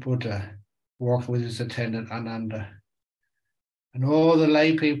gentle Buddha walking with his attendant Ananda. And all the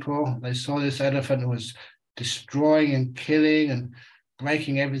lay people, they saw this elephant was destroying and killing and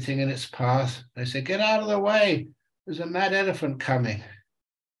breaking everything in its path. They said, "Get out of the way, there's a mad elephant coming."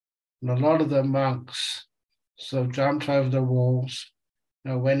 And a lot of the monks sort of jumped over the walls,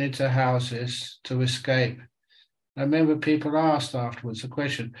 went into houses to escape. I remember people asked afterwards the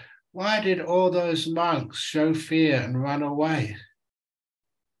question, why did all those monks show fear and run away?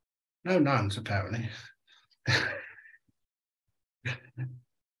 No nuns, apparently.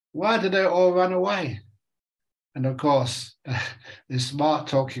 Why did they all run away? And of course, this smart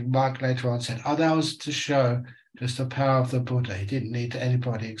talking monk later on said, that was to show just the power of the Buddha. He didn't need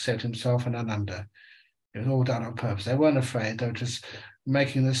anybody except himself and Ananda. It was all done on purpose. They weren't afraid. They were just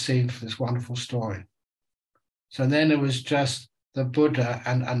making the scene for this wonderful story. So then it was just the Buddha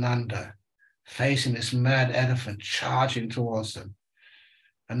and Ananda facing this mad elephant charging towards them.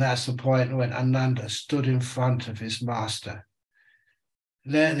 And that's the point when Ananda stood in front of his master.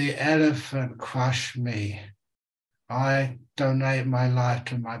 Let the elephant crush me. I donate my life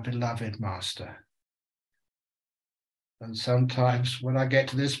to my beloved master. And sometimes when I get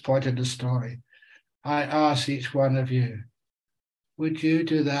to this point in the story, I ask each one of you, would you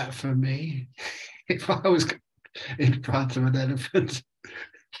do that for me if I was in front of an elephant?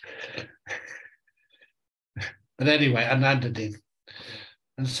 But anyway, Ananda did.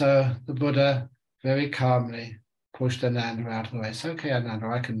 And so the Buddha very calmly pushed Ananda out of the way. It's okay, Ananda,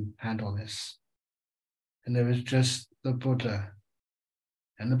 I can handle this. And there was just the Buddha.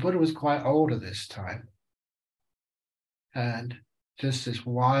 And the Buddha was quite old at this time. And just this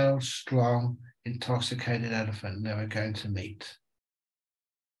wild, strong, intoxicated elephant they were going to meet.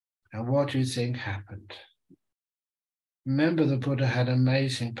 And what do you think happened? Remember, the Buddha had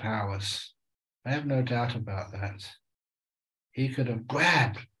amazing powers. I have no doubt about that. He could have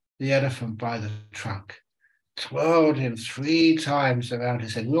grabbed the elephant by the trunk, twirled him 3 times around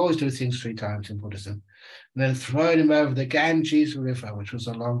his head. We always do things 3 times in Buddhism. And then thrown him over the Ganges River, which was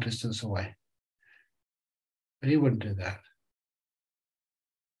a long distance away. But he wouldn't do that.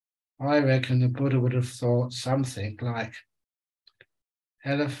 I reckon the Buddha would have thought something like,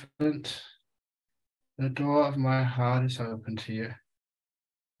 elephant, the door of my heart is open to you.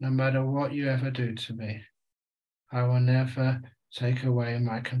 No matter what you ever do to me, I will never take away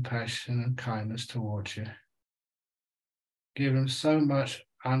my compassion and kindness towards you. Give him so much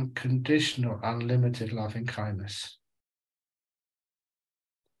unconditional, unlimited loving kindness.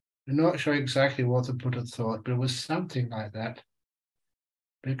 I'm not sure exactly what the Buddha thought, but it was something like that,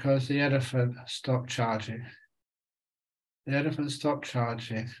 because the elephant stopped charging. The elephant stopped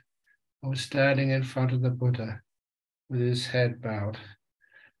charging and was standing in front of the Buddha with his head bowed,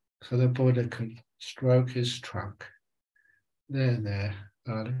 so the Buddha could stroke his trunk. There,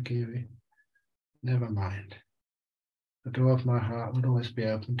 Nalagiri, never mind. The door of my heart will always be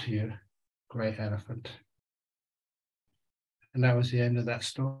open to you, great elephant. And that was the end of that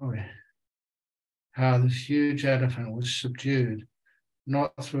story. How this huge elephant was subdued,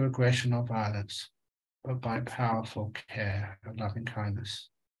 not through aggression or violence, but by powerful care and loving kindness.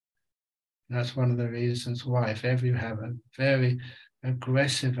 And that's one of the reasons why, if ever you have a very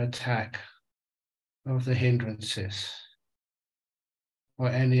aggressive attack of the hindrances or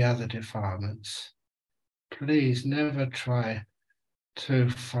any other defilements, please never try to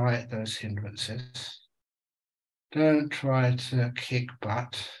fight those hindrances. Don't try to kick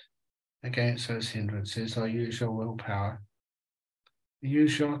butt against those hindrances or use your willpower.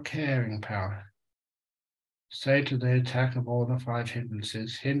 Use your caring power. Say to the attack of all the 5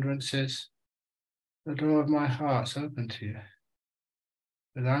 hindrances, the door of my heart's open to you.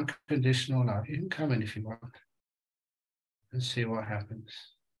 With unconditional love, you can come in if you want and see what happens.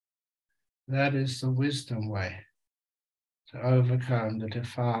 That is the wisdom way to overcome the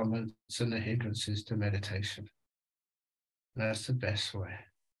defilements and the hindrances to meditation. That's the best way.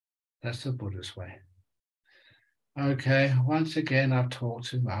 That's the Buddha's way. Okay, once again, I've talked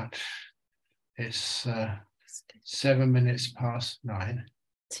too much. It's 7 minutes past 9.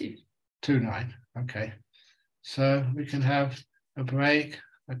 2:09, okay. So we can have a break,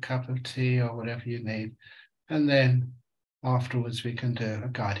 a cup of tea or whatever you need, and then afterwards we can do a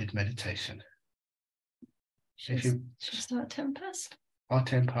guided meditation. Should we start 10 past? Or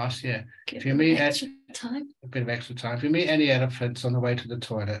 10 past, yeah. Give If you meet extra time. a bit of extra time. If you meet any elephants on the way to the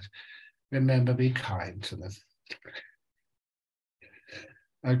toilet, remember, be kind to them.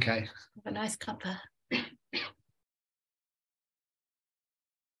 Okay. Have a nice cuppa.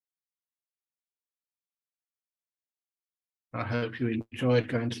 I hope you enjoyed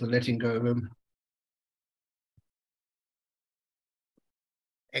going to the letting go room.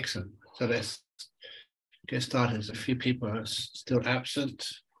 Excellent. So let's get started. There's a few people are still absent,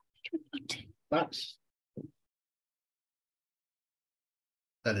 but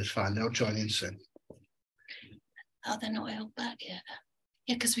that is fine. They'll join in soon. Oh, they're not held back yet.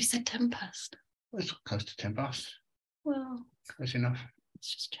 Yeah, because we said 10 past. Well, it's close to 10 past. Well, Close enough.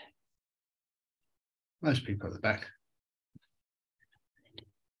 let's just check. Most people at the back.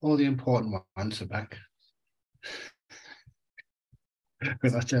 All the important ones are back.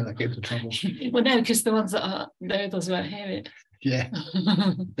 Because I tell I get into trouble. Well, no, because the ones that are, the others won't hear it. Yeah,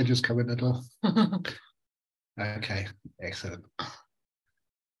 they just come in the door. Okay, excellent.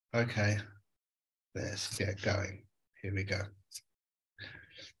 Okay, let's get going. Here we go.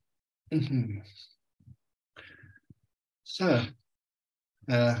 So,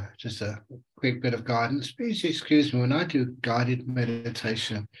 just a quick bit of guidance. Please excuse me when I do guided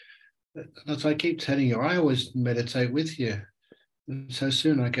meditation. As I keep telling you, I always meditate with you. And so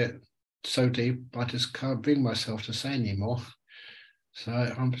soon I get so deep, I just can't bring myself to say anymore. So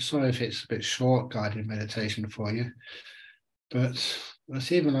I'm sorry if it's a bit short guided meditation for you, but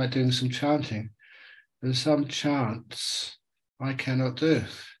it's even like doing some chanting. There's some chants I cannot do.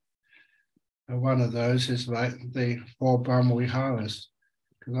 And one of those is like the 4 Brahma Viharas,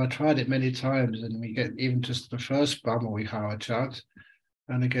 because I tried it many times and we get even just the first Brahma Vihara chant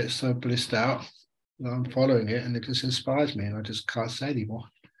and it gets so blissed out that I'm following it and it just inspires me and I just can't say anymore.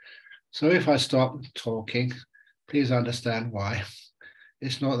 So if I stop talking, please understand why.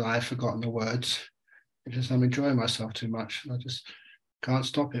 It's not that I've forgotten the words, it's just I'm enjoying myself too much and I just can't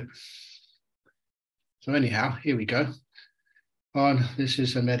stop it. So anyhow, here we go. This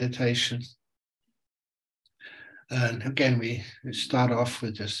is a meditation. And again, we start off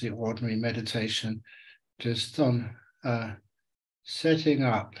with just the ordinary meditation, just on setting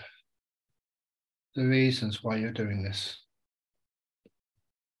up the reasons why you're doing this.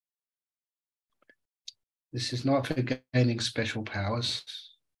 This is not for gaining special powers.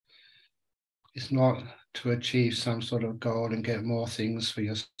 It's not to achieve some sort of goal and get more things for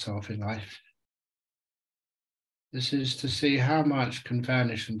yourself in life. This is to see how much can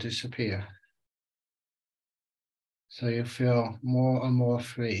vanish and disappear. So you feel more and more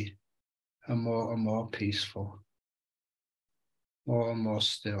free and more peaceful, more and more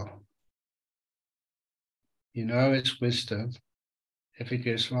still. You know it's wisdom if it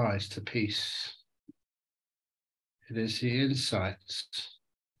gives rise to peace. It is the insights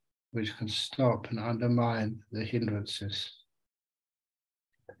which can stop and undermine the hindrances.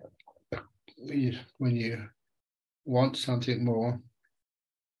 When you want something more,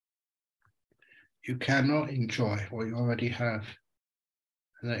 you cannot enjoy what you already have.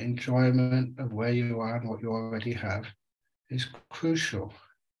 And the enjoyment of where you are and what you already have is crucial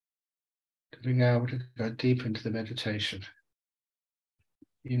to being able to go deep into the meditation.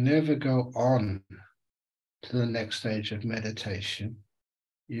 You never go on to the next stage of meditation.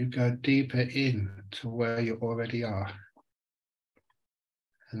 You go deeper in to where you already are.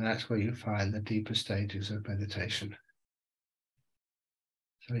 And that's where you find the deeper stages of meditation.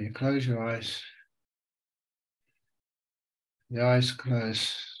 So you close your eyes The eyes closed.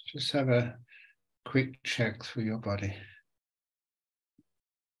 Just have a quick check through your body.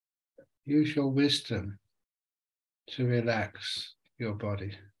 Use your wisdom to relax your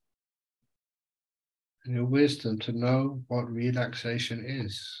body. And your wisdom to know what relaxation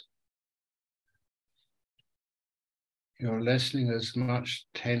is. You're lessening as much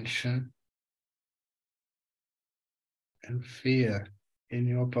tension and fear in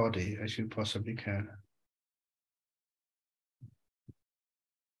your body as you possibly can.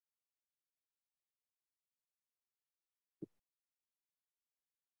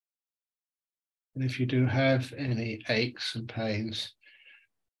 And if you do have any aches and pains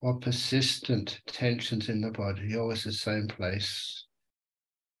or persistent tensions in the body, always the same place,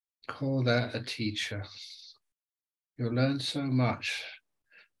 call that a teacher. You'll learn so much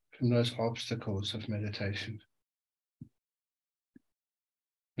from those obstacles of meditation.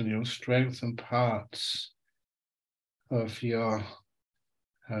 And you'll strengthen parts of your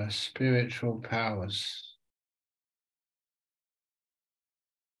spiritual powers.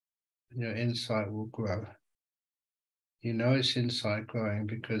 And your insight will grow. You know it's insight growing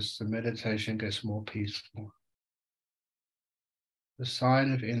because the meditation gets more peaceful. The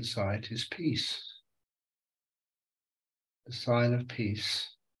sign of insight is peace. The sign of peace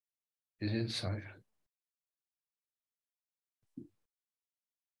is insight.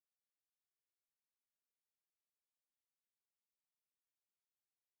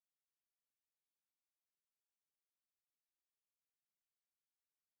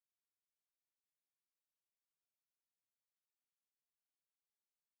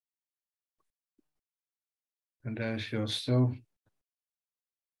 And as you're still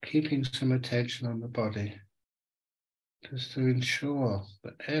keeping some attention on the body, just to ensure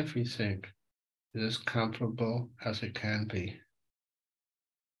that everything is as comfortable as it can be.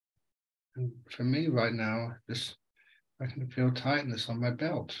 And for me right now, I can feel tightness on my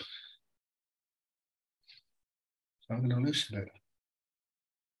belt. So I'm going to loosen it.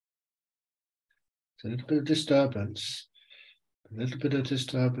 It's a little bit of disturbance. A little bit of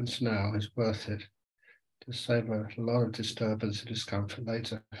disturbance now is worth it to save a lot of disturbance and discomfort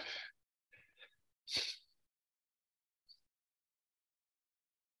later.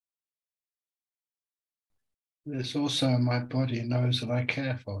 It's also my body knows that I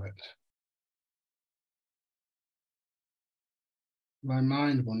care for it. My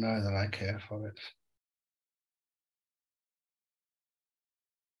mind will know that I care for it.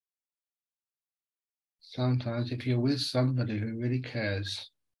 Sometimes if you're with somebody who really cares,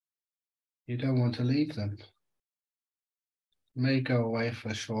 you don't want to leave them. You may go away for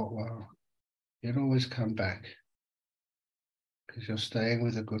a short while. You'll always come back because you're staying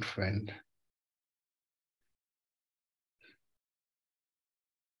with a good friend.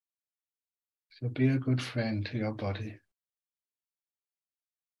 So be a good friend to your body.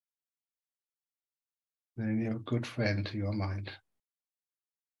 Then you're a good friend to your mind.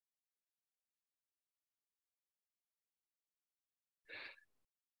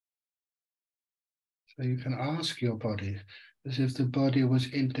 So you can ask your body as if the body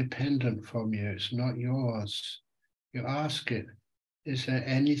was independent from you. It's not yours. You ask it, is there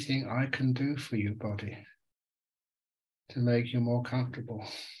anything I can do for you, body, to make you more comfortable?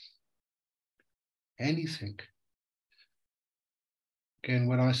 Anything. Again,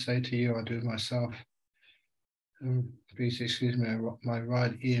 when I say to you, I do myself. Please excuse me, my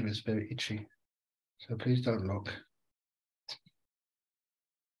right ear is very itchy, so please don't look.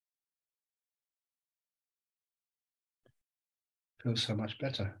 Feels so much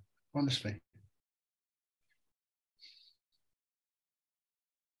better, honestly.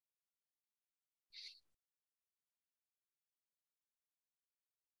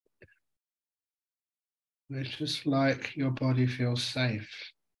 It's just like your body feels safe.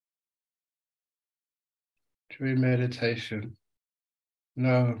 During meditation,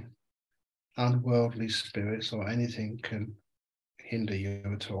 no unworldly spirits or anything can hinder you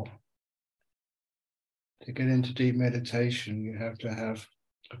at all. To get into deep meditation, you have to have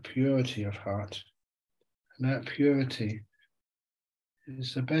a purity of heart. And that purity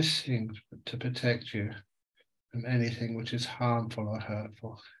is the best thing to protect you from anything which is harmful or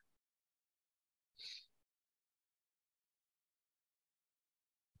hurtful.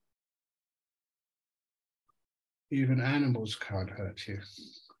 Even animals can't hurt you,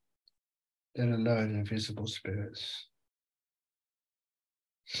 let alone invisible spirits.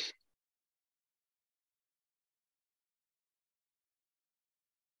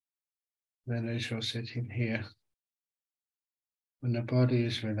 Then as you're sitting here, when the body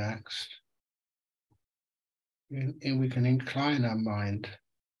is relaxed, we can incline our mind,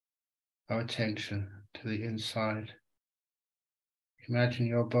 our attention to the inside. Imagine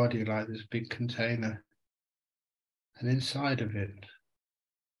your body like this big container, and inside of it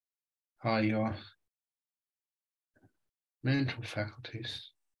are your mental faculties.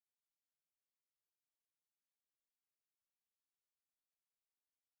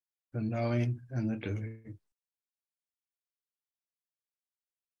 The knowing and the doing.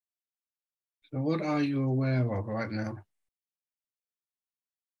 So what are you aware of right now?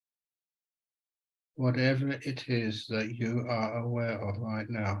 Whatever it is that you are aware of right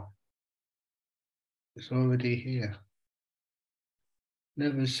now, it's already here.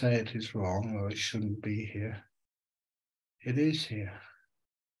 Never say it is wrong or it shouldn't be here. It is here.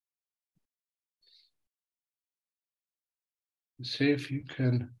 See if you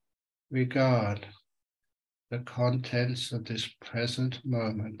can regard the contents of this present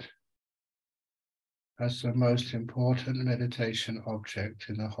moment as the most important meditation object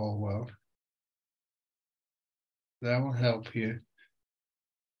in the whole world. That will help you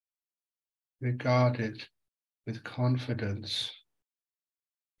regard it with confidence,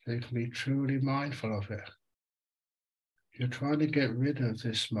 so you can be truly mindful of it. If you're trying to get rid of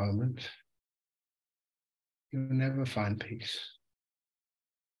this moment, you'll never find peace.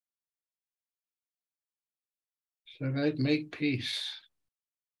 So make peace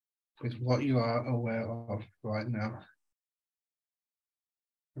with what you are aware of right now.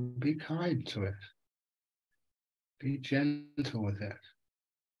 And be kind to it. Be gentle with it.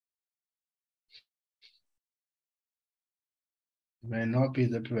 It may not be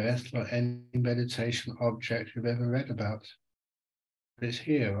the breath or any meditation object you've ever read about, but it's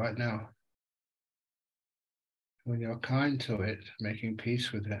here right now. When you're kind to it, making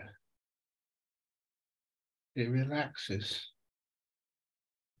peace with it, it relaxes.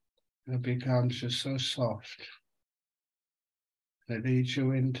 It becomes just so soft. It leads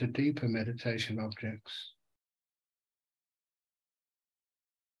you into deeper meditation objects.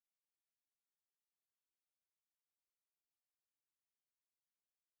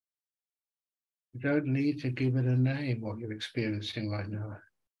 You don't need to give it a name, what you're experiencing right now.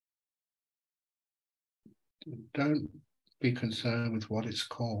 Don't be concerned with what it's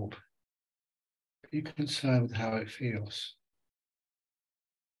called. Be concerned with how it feels.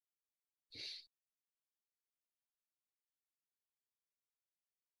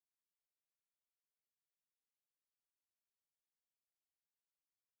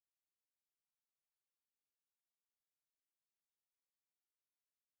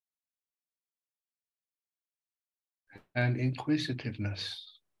 And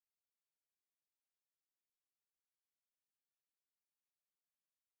inquisitiveness.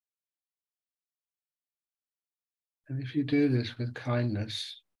 And if you do this with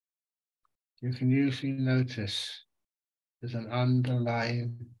kindness, you can usually notice there's an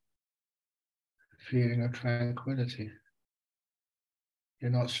underlying feeling of tranquility.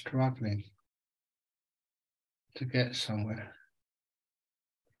 You're not struggling to get somewhere.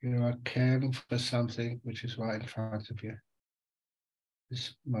 You are caring for something which is right in front of you,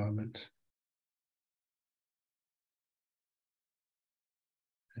 this moment.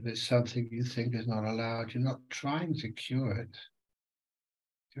 If it's something you think is not allowed, you're not trying to cure it.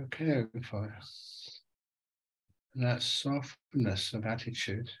 You're caring for it. And that softness of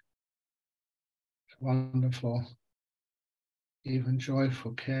attitude is wonderful, even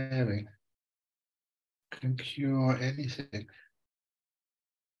joyful caring can cure anything.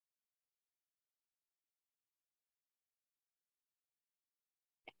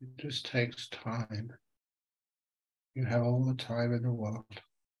 It just takes time. You have all the time in the world.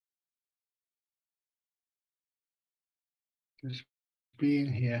 Just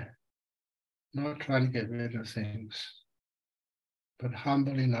being here, not trying to get rid of things, but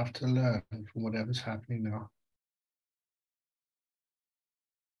humble enough to learn from whatever's happening now.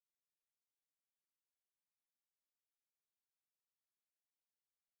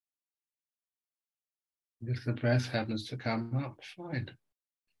 If the breath happens to come up, fine.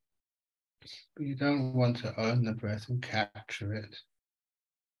 But you don't want to own the breath and capture it.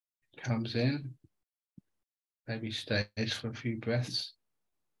 It comes in, maybe stays for a few breaths,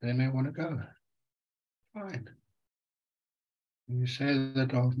 then it may want to go. Fine. And you say the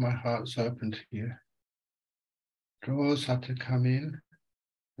door of my heart's open to you. Doors have to come in,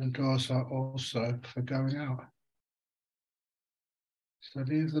 and doors are also for going out. So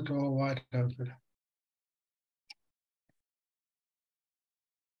leave the door wide open.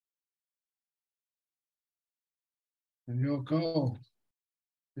 And your goal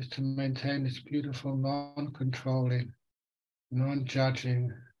is to maintain this beautiful, non-controlling,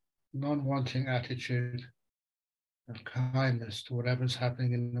 non-judging, non-wanting attitude of kindness to whatever's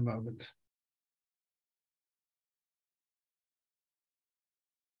happening in the moment.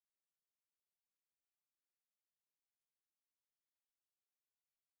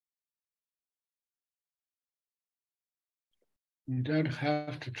 You don't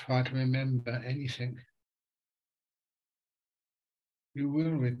have to try to remember anything. You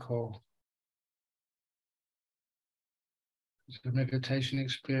will recall. The meditation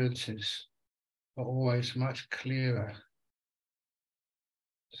experiences are always much clearer,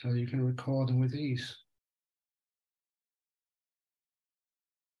 so you can record them with ease.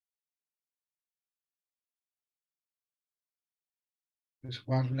 There's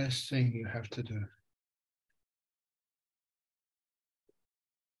one less thing you have to do.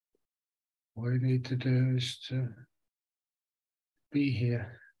 All you need to do is to be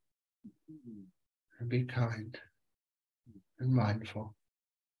here and be kind and mindful.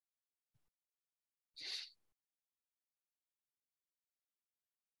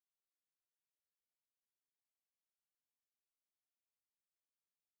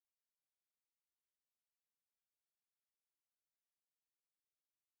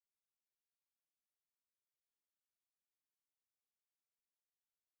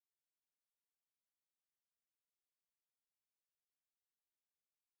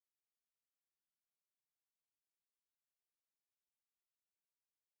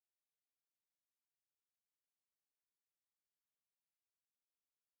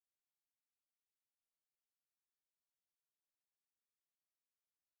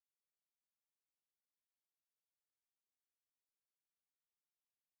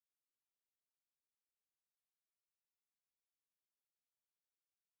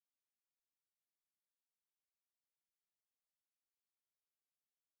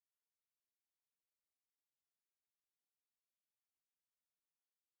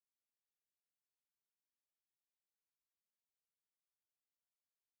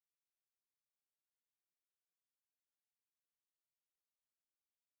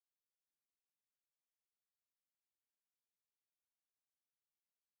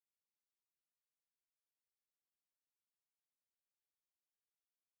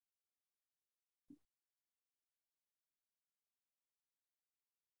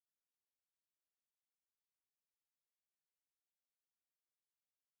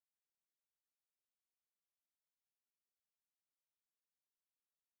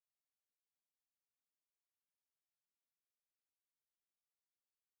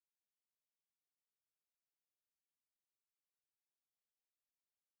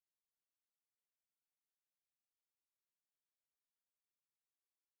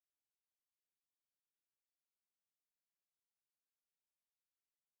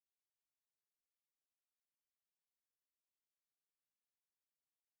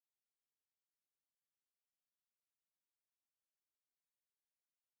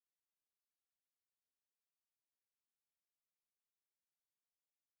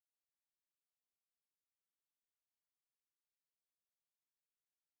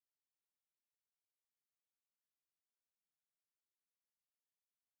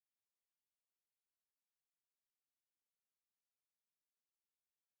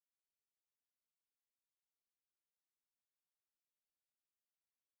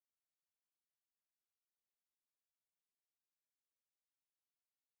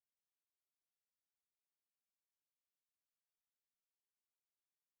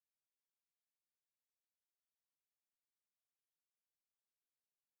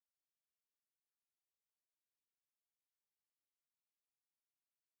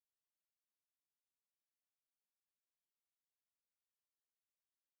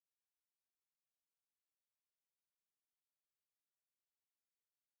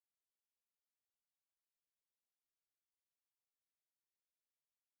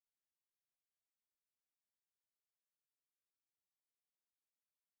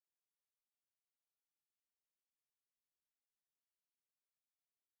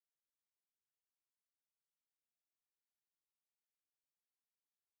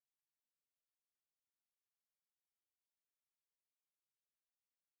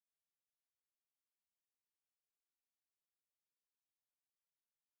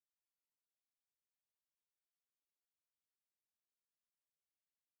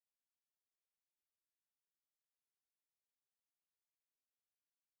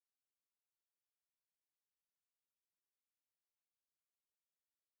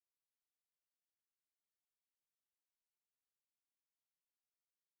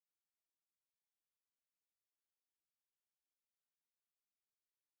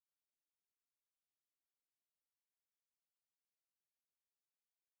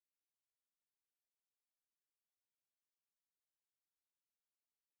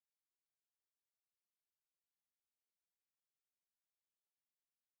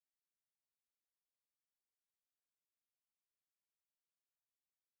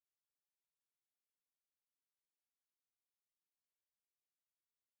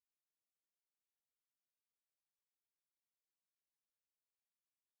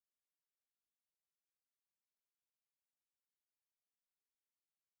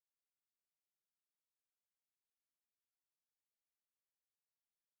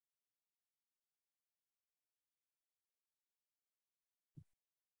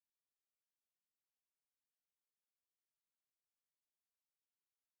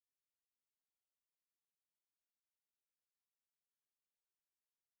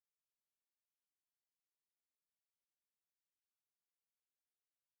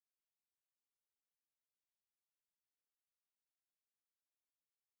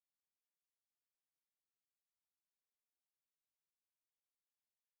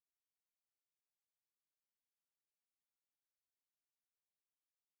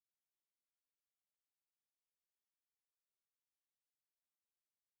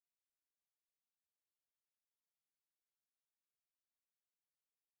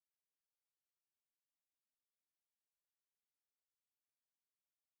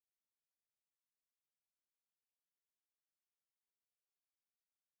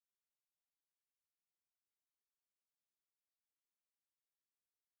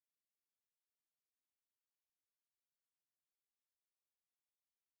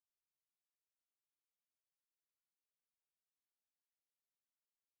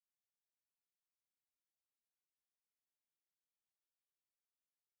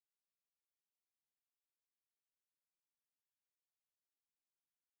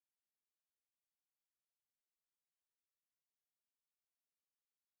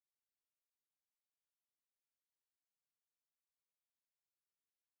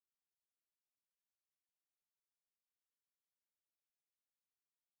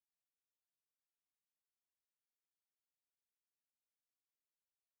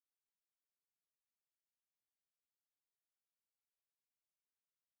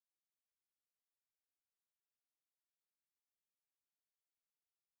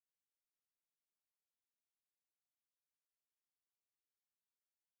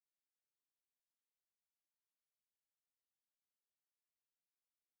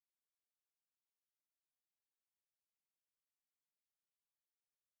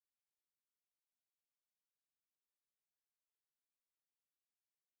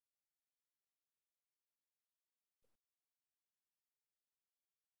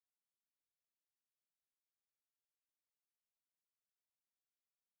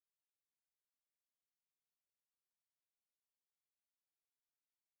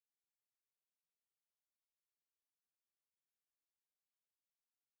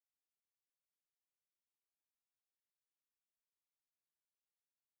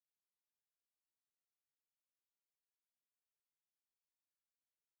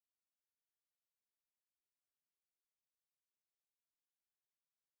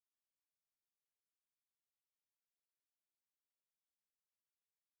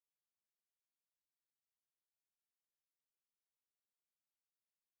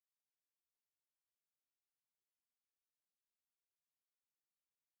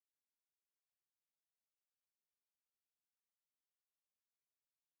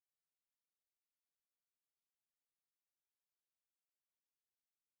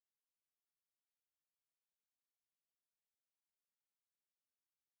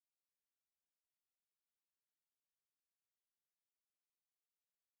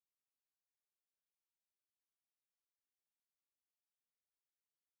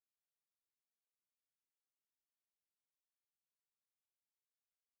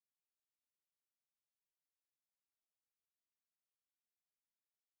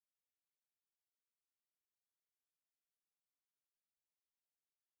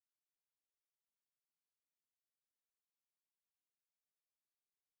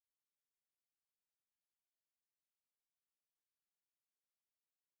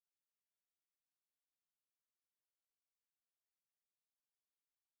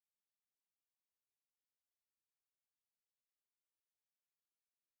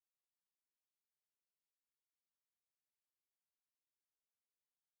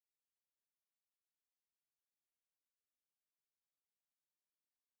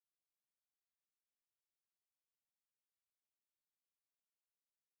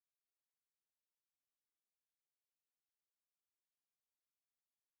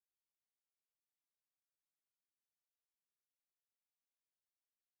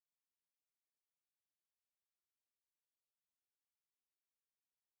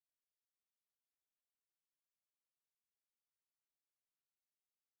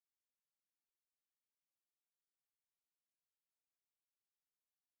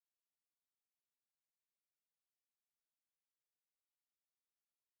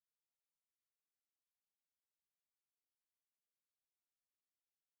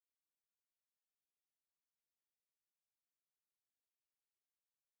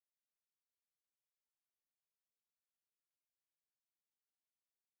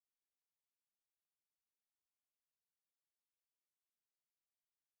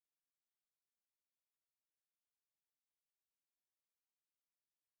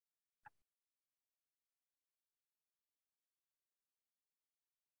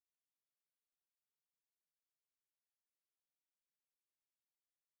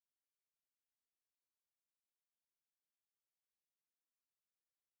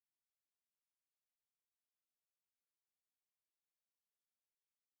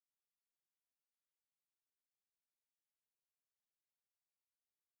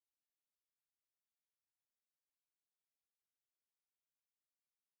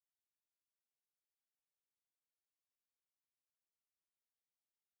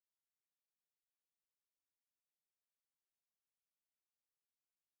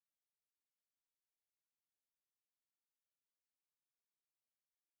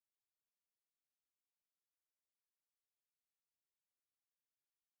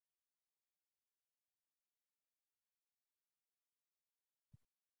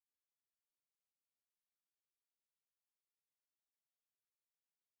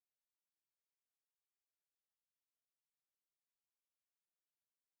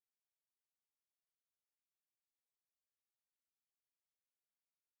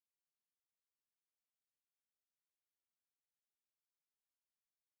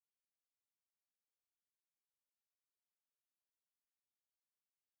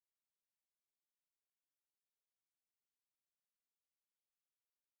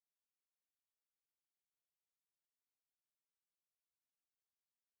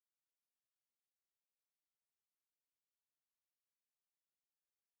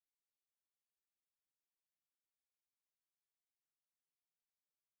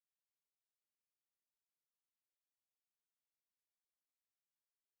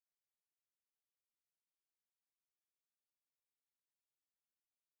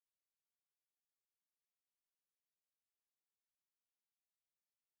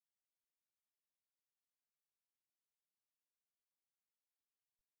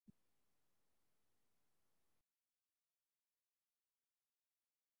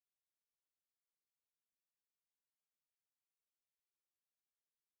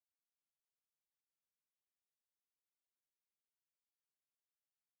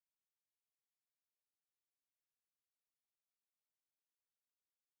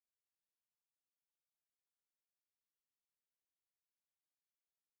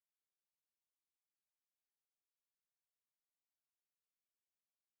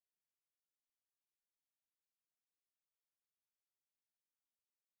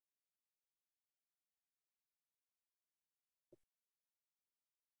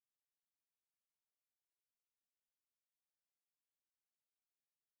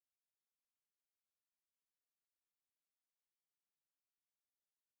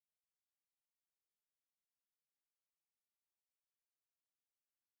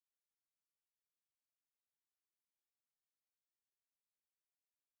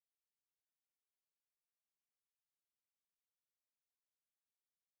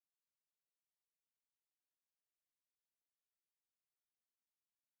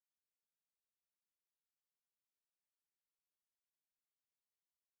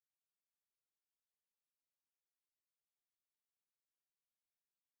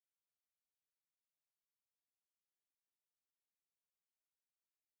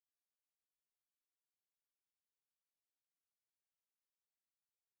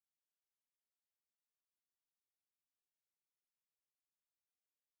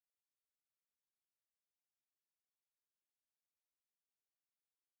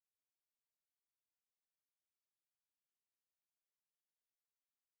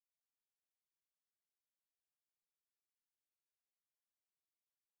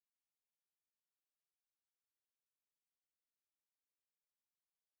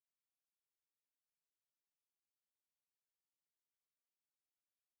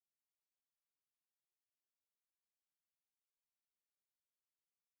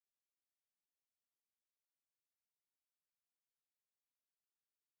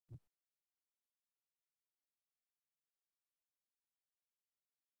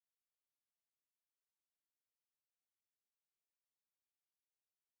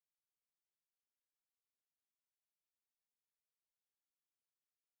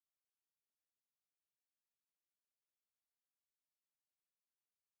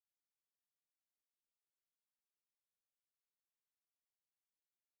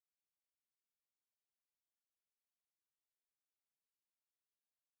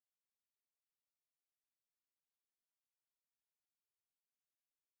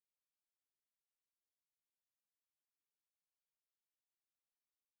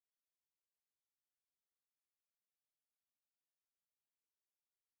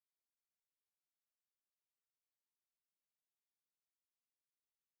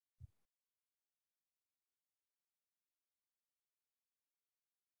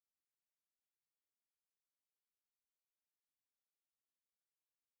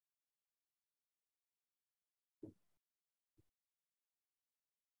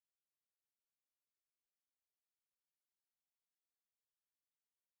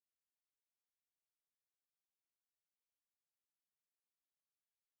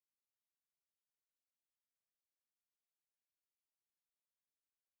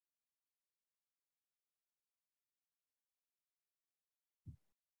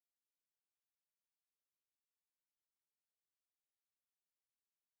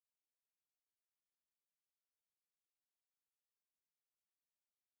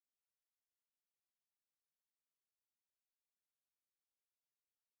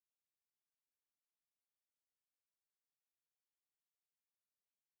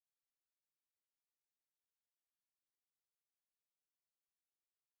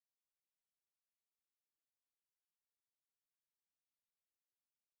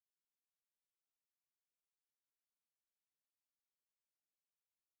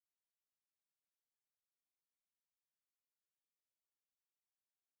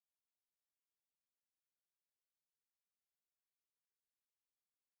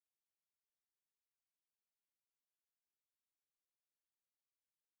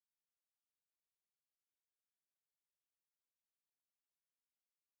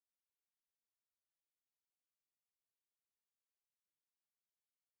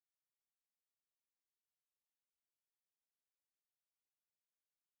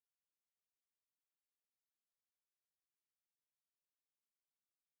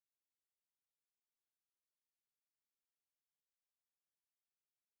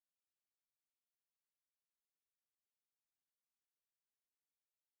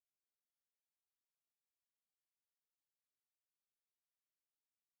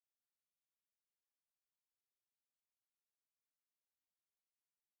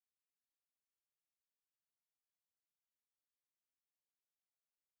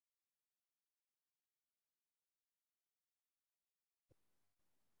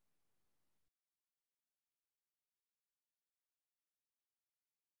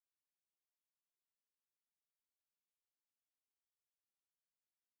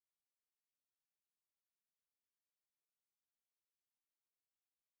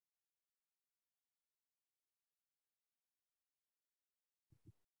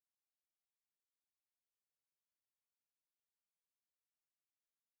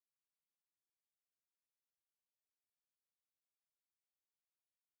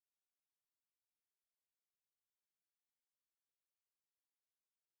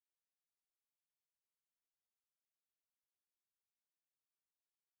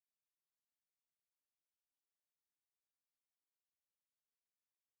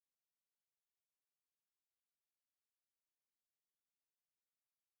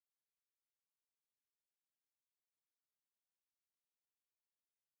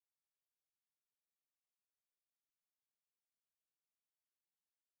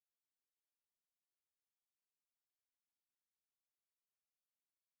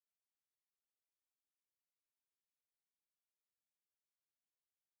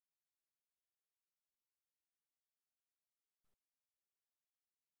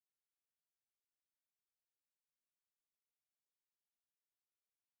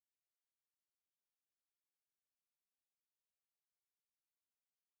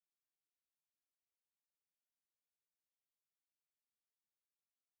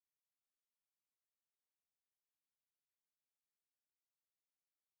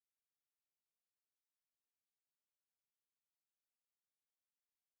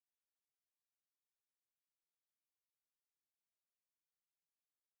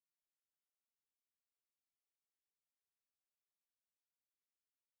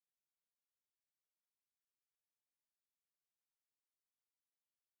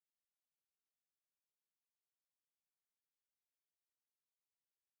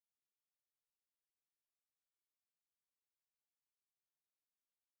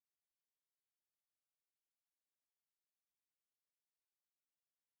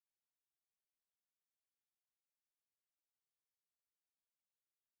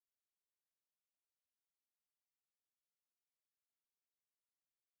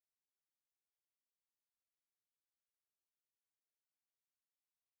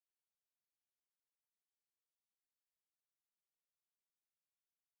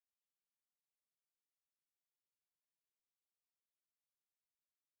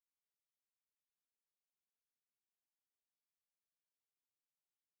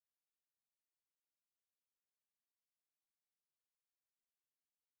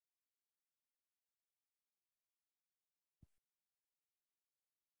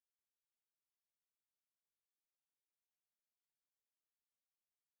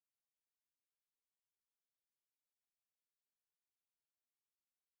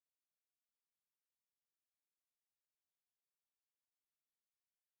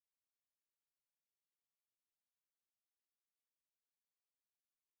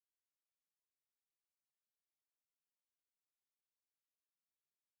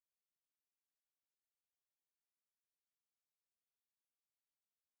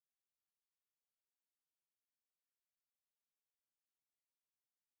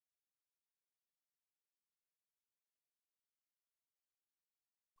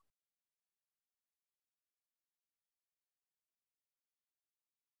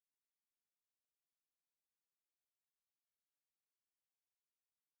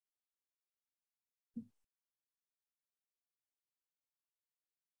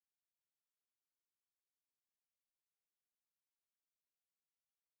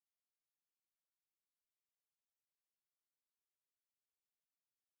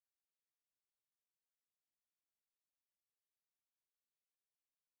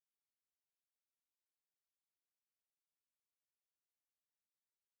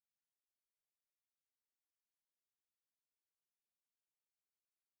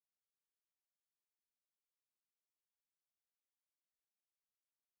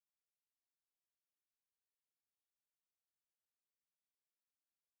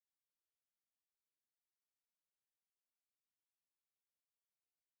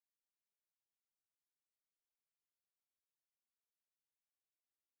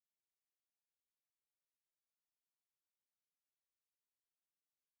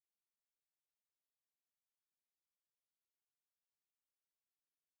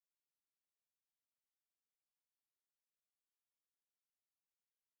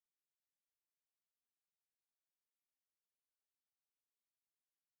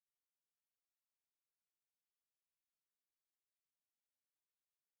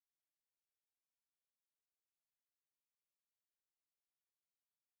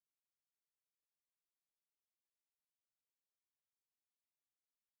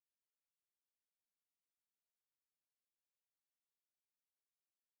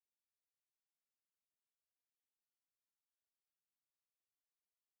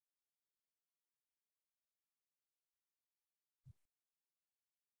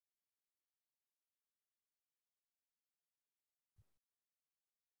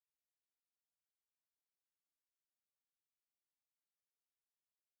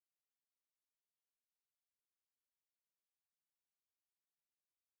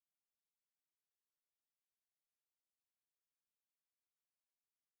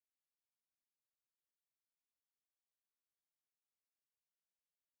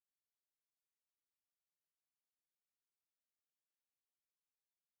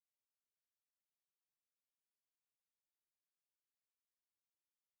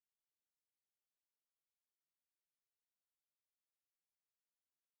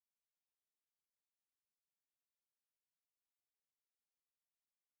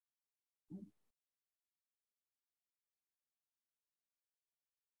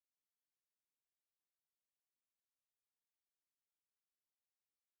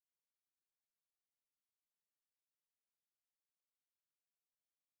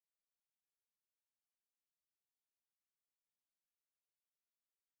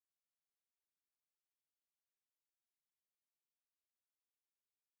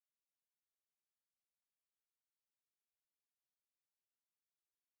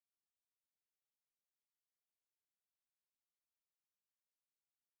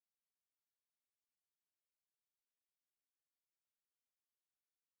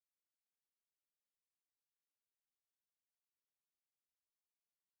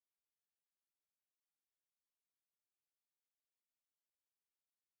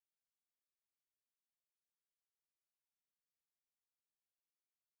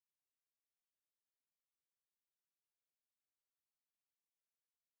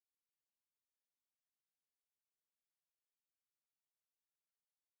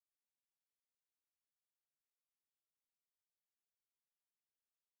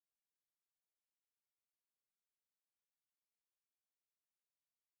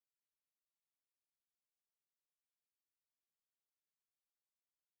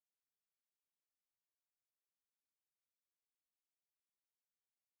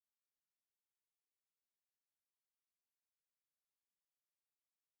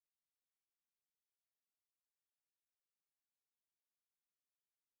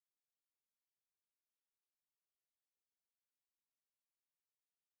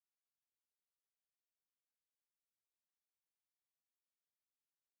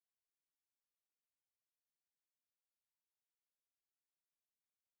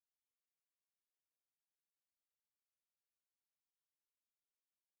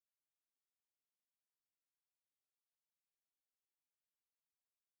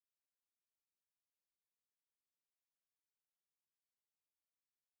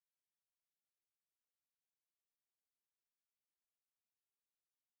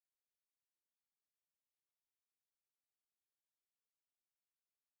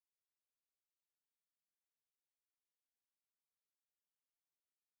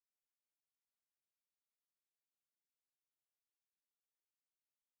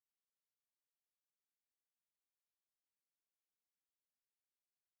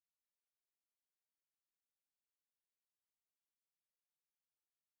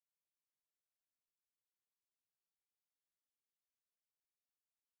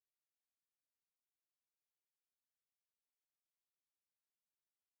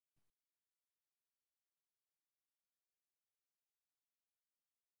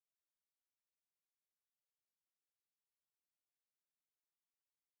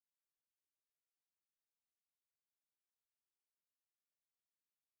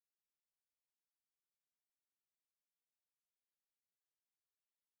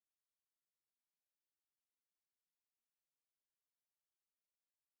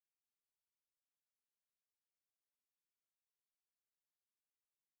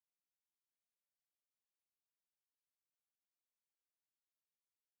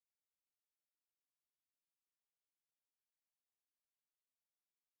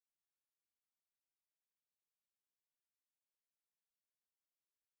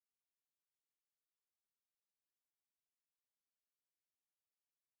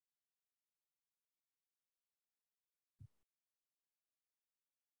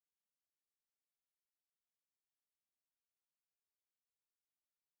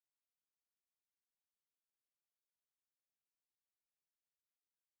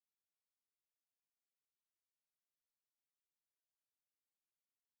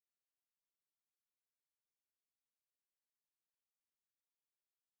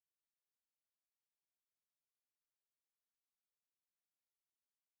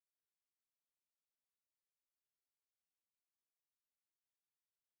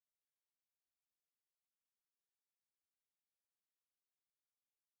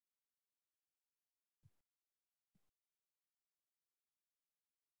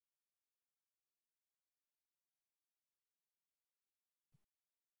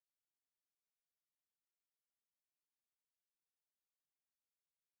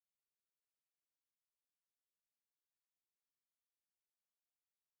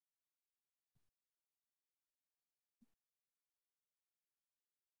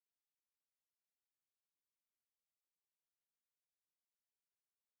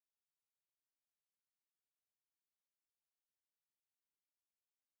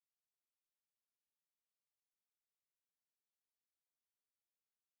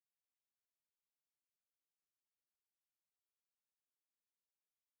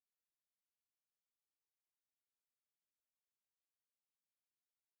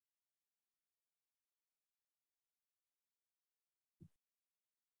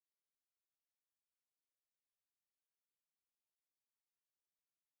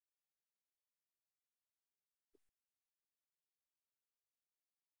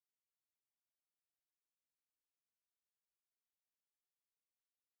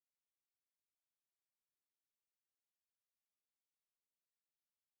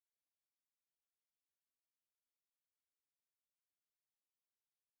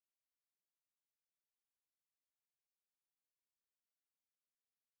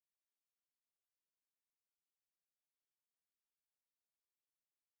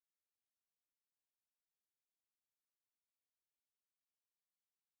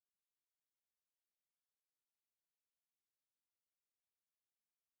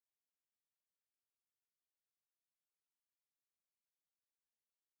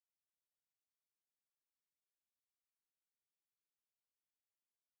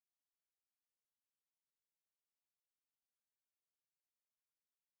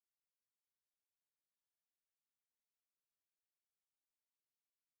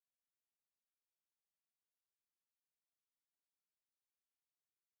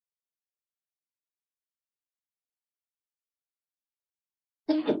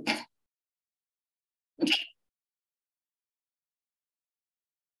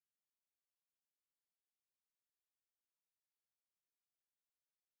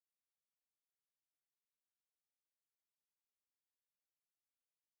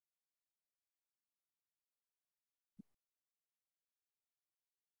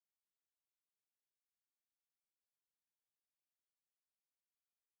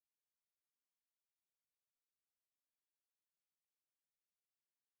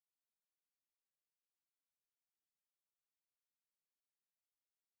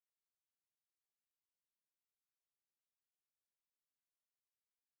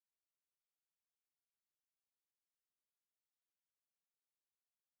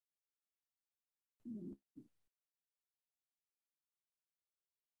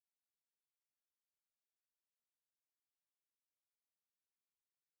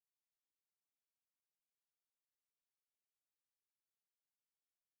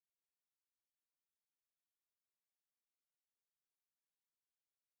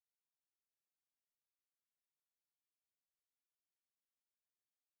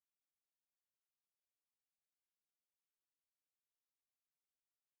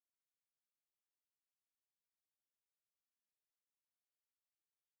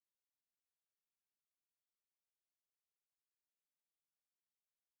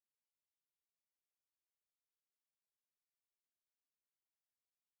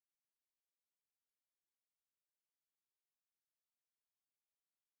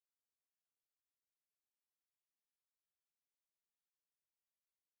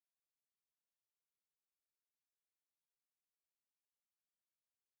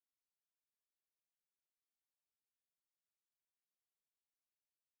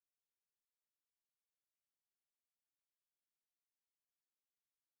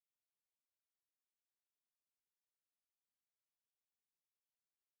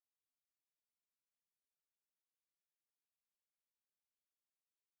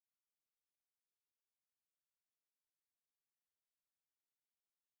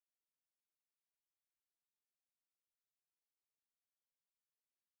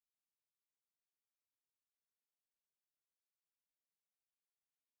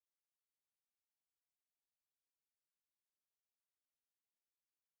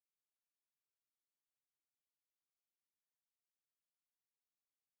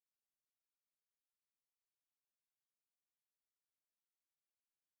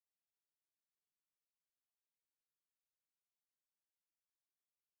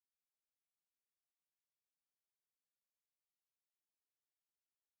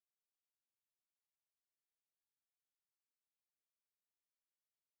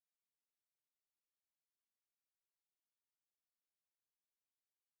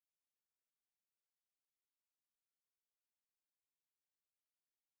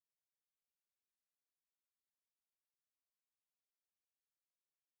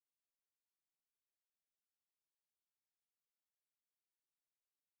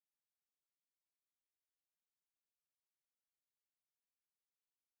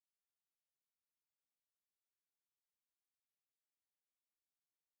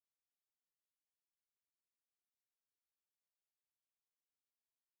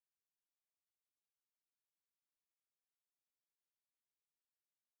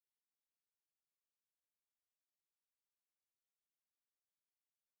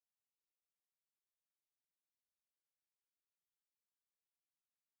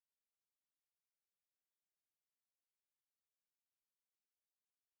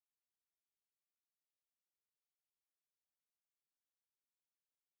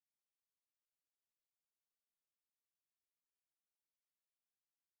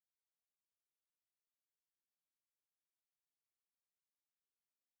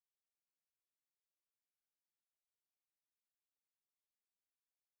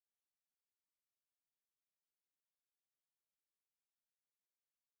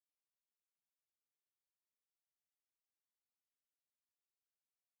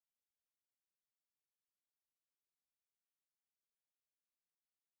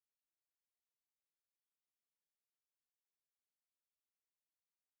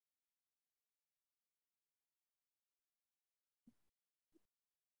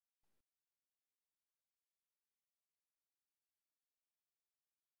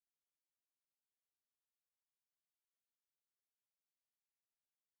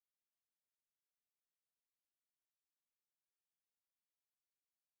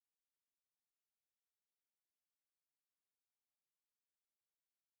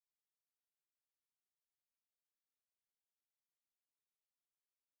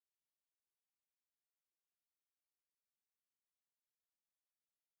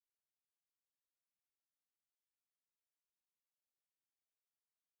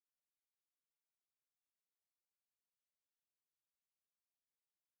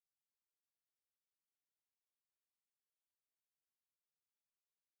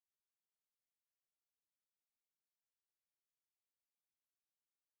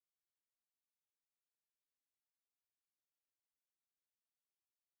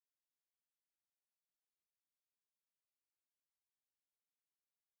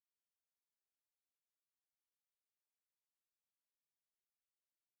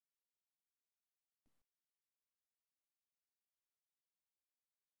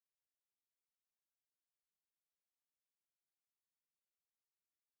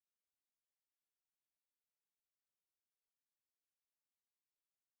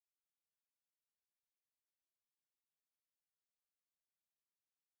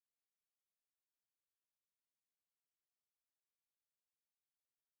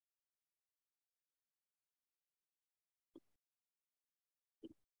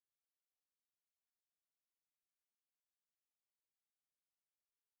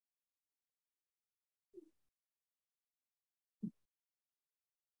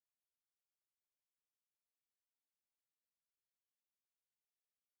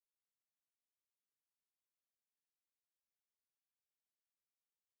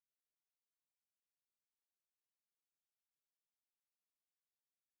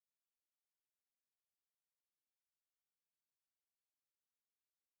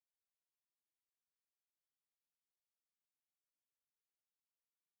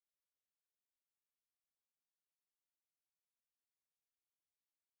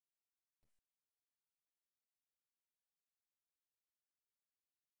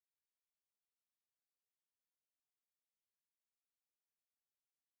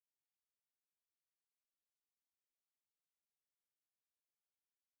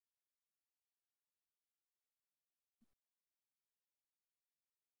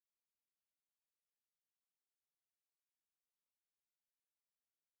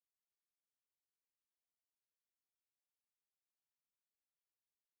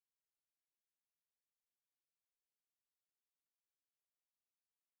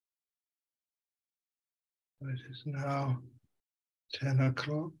 It is now 10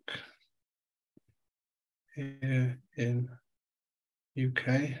 o'clock here in UK.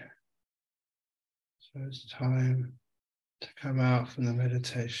 So it's time to come out from the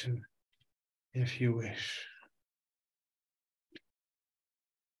meditation if you wish.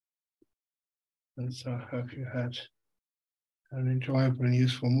 And so I hope you had an enjoyable and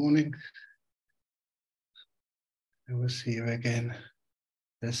useful morning. And we'll see you again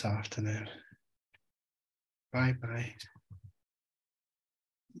this afternoon. Bye-bye.